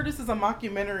Drop Dead Gorgeous is a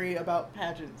mockumentary about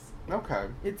pageants. Okay.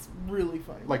 It's really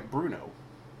funny. Like Bruno.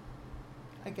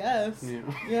 I guess. Yeah.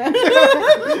 Yeah.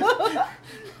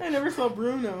 I never saw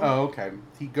Bruno. Oh, okay.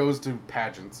 He goes to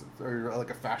pageants or like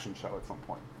a fashion show at some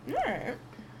point. Alright.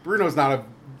 Bruno's not a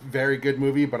very good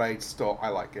movie, but I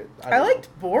like it. I liked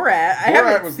Borat. I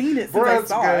haven't seen it since I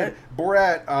saw it.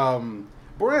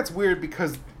 Borat's weird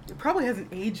because it probably hasn't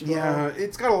aged well. Yeah,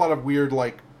 it's got a lot of weird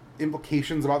like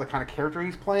implications about the kind of character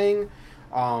he's playing.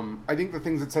 I think the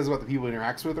things it says about the people he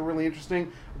interacts with are really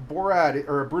interesting.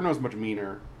 Bruno's much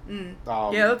meaner.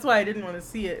 Yeah, that's why I didn't want to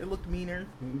see it. It looked meaner.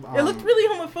 It looked really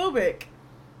homophobic.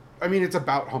 I mean, it's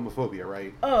about homophobia,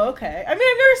 right? Oh, okay. I mean,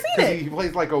 I've never seen it. He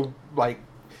plays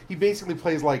he basically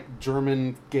plays like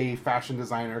German gay fashion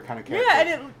designer kind of character.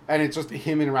 Yeah, and it's just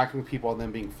him interacting with people and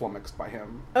then being flummoxed by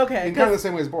him. Okay. In kind of the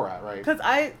same way as Borat, right? Because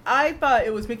I thought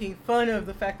it was making fun of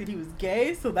the fact that he was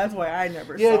gay, so that's why I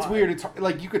never saw it. Yeah, it's weird. It's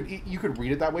like you could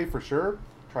read it that way for sure.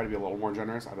 Try to be a little more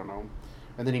generous. I don't know.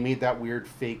 And then he made that weird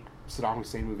fake Saddam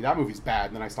Hussein movie. That movie's bad,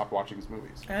 and then I stopped watching his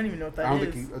movies. I don't even know what that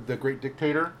is. The Great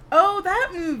Dictator. Oh,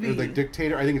 that movie. Or the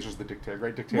Dictator. I think it's just the Dictator.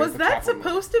 Great Dictator. Was that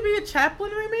supposed to be a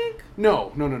Chaplin remake?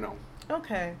 No.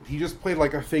 Okay. He just played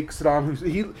like a fake Saddam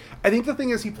Hussein. I think the thing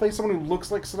is he plays someone who looks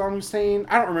like Saddam Hussein.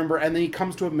 I don't remember. And then he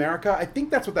comes to America. I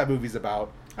think that's what that movie's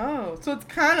about. Oh, so it's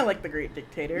kind of like The Great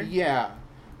Dictator. Yeah.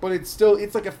 But it's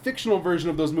like a fictional version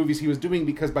of those movies he was doing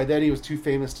because by then he was too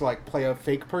famous to like play a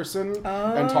fake person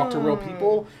and talk to real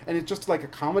people. And it's just like a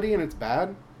comedy and it's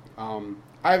bad. I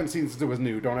haven't seen it since it was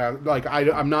new.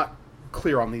 I'm not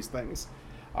clear on these things.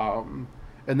 And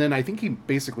then I think he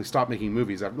basically stopped making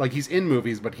movies. Like he's in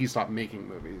movies, but he stopped making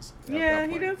movies. Yeah,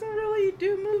 he doesn't really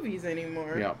do movies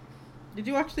anymore. Yeah. Did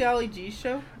you watch the Ali G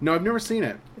show? No, I've never seen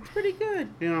it. It's pretty good.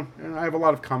 Yeah, and I have a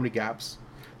lot of comedy gaps.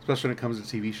 Especially when it comes to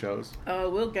TV shows. Oh,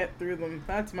 we'll get through them.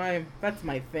 That's my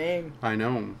thing. I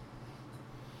know.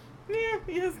 Yeah,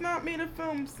 he has not made a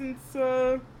film since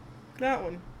that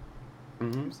one.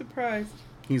 Mm-hmm. I'm surprised.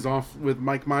 He's off with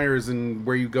Mike Myers in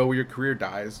Where You Go Where Your Career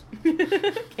Dies.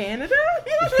 Canada?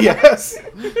 Yes.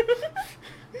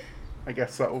 I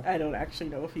guess so. I don't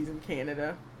actually know if he's in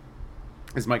Canada.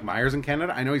 Is Mike Myers in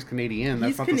Canada? I know he's Canadian.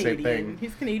 That's not Canadian. The same thing.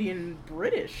 He's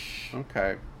Canadian-British.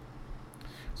 Okay.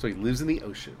 So he lives in the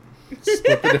ocean.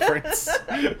 Split the difference.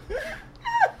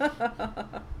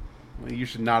 Well, you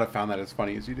should not have found that as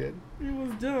funny as you did. It was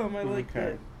dumb. I liked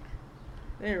it.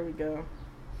 There we go.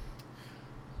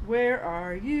 Where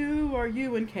are you? Are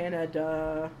you in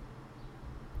Canada?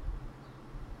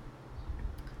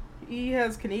 He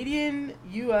has Canadian,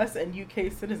 U.S., and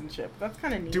U.K. citizenship. That's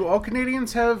kind of neat. Do all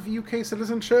Canadians have UK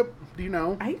citizenship? Do you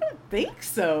know? I don't think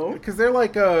so. Because they're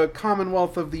like a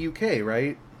Commonwealth of the UK,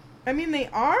 right? I mean, they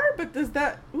are, but does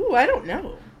that... Ooh, I don't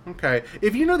know. Okay.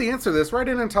 If you know the answer to this, write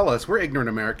in and tell us. We're ignorant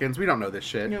Americans. We don't know this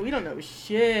shit. No, we don't know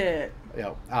shit.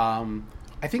 Yeah.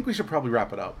 I think we should probably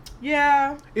wrap it up.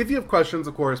 Yeah. If you have questions,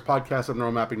 of course,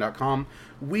 podcast@abnormalmapping.com.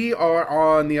 We are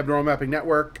on the Abnormal Mapping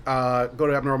Network. Go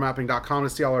to abnormalmapping.com to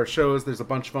see all our shows. There's a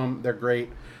bunch of them. They're great.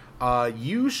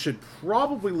 You should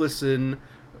probably listen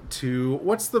to...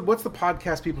 What's the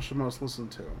podcast people should most listen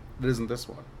to? That isn't this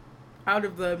one. Out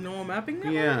of the Abnormal Mapping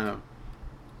Network? Yeah.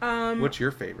 What's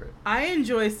your favorite? I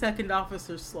enjoy Second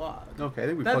Officer Slog. Okay, I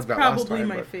think we That's plugged that last time. probably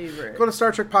my favorite. Go to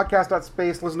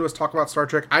StarTrekPodcast.space, listen to us talk about Star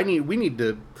Trek. We need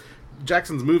to...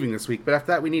 Jackson's moving this week, but after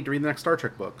that we need to read the next Star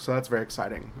Trek book, so that's very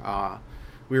exciting.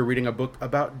 We were reading a book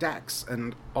about Dax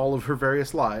and all of her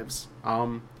various lives.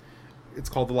 It's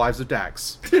called The Lives of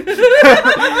Dax. If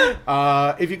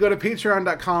you go to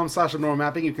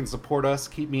patreon.com/abnormalmapping, you can support us,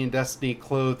 keep me and Destiny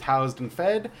clothed, housed, and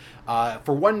fed.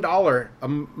 For $1 a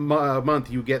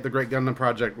month, you get The Great Gundam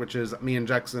Project, which is me and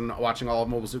Jackson watching all of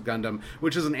Mobile Suit Gundam,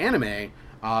 which is an anime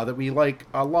that we like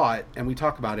a lot, and we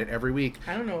talk about it every week.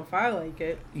 I don't know if I like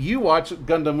it. You watch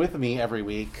Gundam with me every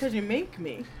week. Because you make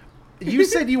me. You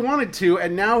said you wanted to,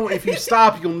 and now if you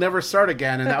stop, you'll never start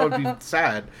again, and that would be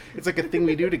sad. It's like a thing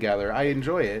we do together. I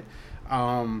enjoy it.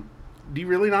 Do you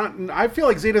really not? I feel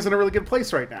like Zeta's in a really good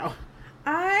place right now.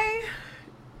 I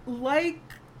like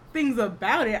things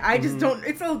about it. I just don't...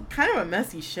 It's a kind of a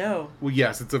messy show. Well,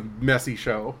 yes, it's a messy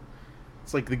show.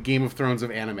 It's like the Game of Thrones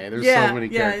of anime. There's so many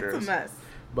characters. Yeah, it's a mess.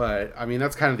 But, I mean,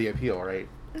 that's kind of the appeal, right?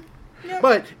 Yep.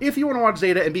 But if you want to watch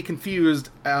Zeta and be confused,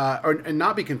 and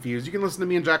not be confused, you can listen to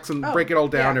me and Jackson break it all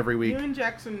down every week. You and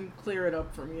Jackson clear it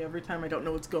up for me every time I don't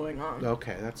know what's going on.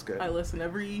 Okay, that's good. I listen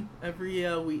every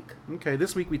week. Okay,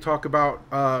 this week we talk about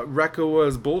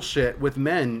Rekkoa's bullshit with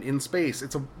men in space.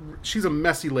 She's a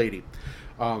messy lady.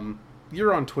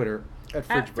 You're on Twitter at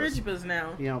FridgeBuzz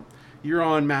now. Yeah, you're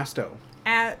on Masto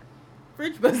at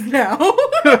FridgeBuzz now.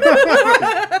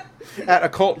 At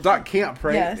occult.camp,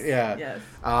 right? Yes. Yeah. Yes.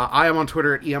 I am on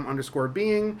Twitter at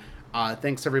em_being.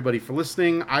 Thanks everybody for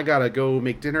listening. I gotta go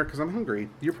make dinner because I'm hungry.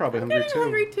 You're probably hungry too. I'm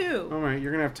hungry too. All right,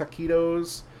 you're gonna have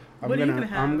taquitos. What are you gonna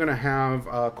have? I'm gonna have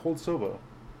cold soba.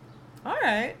 All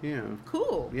right. Yeah.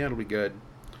 Cool. Yeah, it'll be good.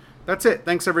 That's it.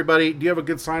 Thanks everybody. Do you have a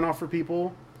good sign off for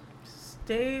people?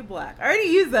 Stay black. I already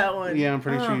used that one. Yeah, I'm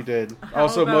pretty sure you did.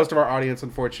 Also, most of our audience,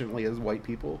 unfortunately, is white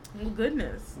people. Well,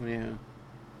 goodness. Yeah.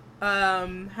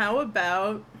 How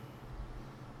about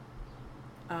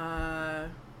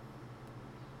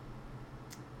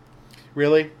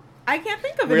Really? I can't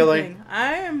think of Really? anything.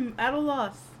 I am at a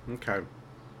loss. Okay.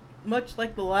 Much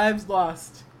like the lives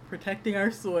lost, protecting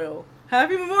our soil.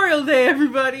 Happy Memorial Day,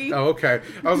 everybody! Oh, okay.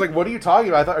 I was like, what are you talking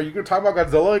about? I thought, are you going to talk about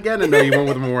Godzilla again? And no, you went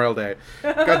with Memorial Day.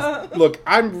 Look,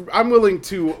 I'm willing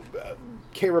to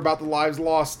care about the lives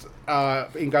lost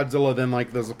in Godzilla than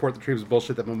like the support the troops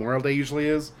bullshit that Memorial Day usually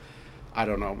is. I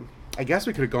don't know. I guess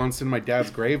we could have gone and seen my dad's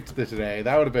grave today.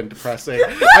 That would have been depressing.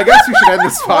 I guess we should end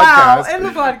this podcast. Wow, end the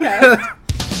podcast.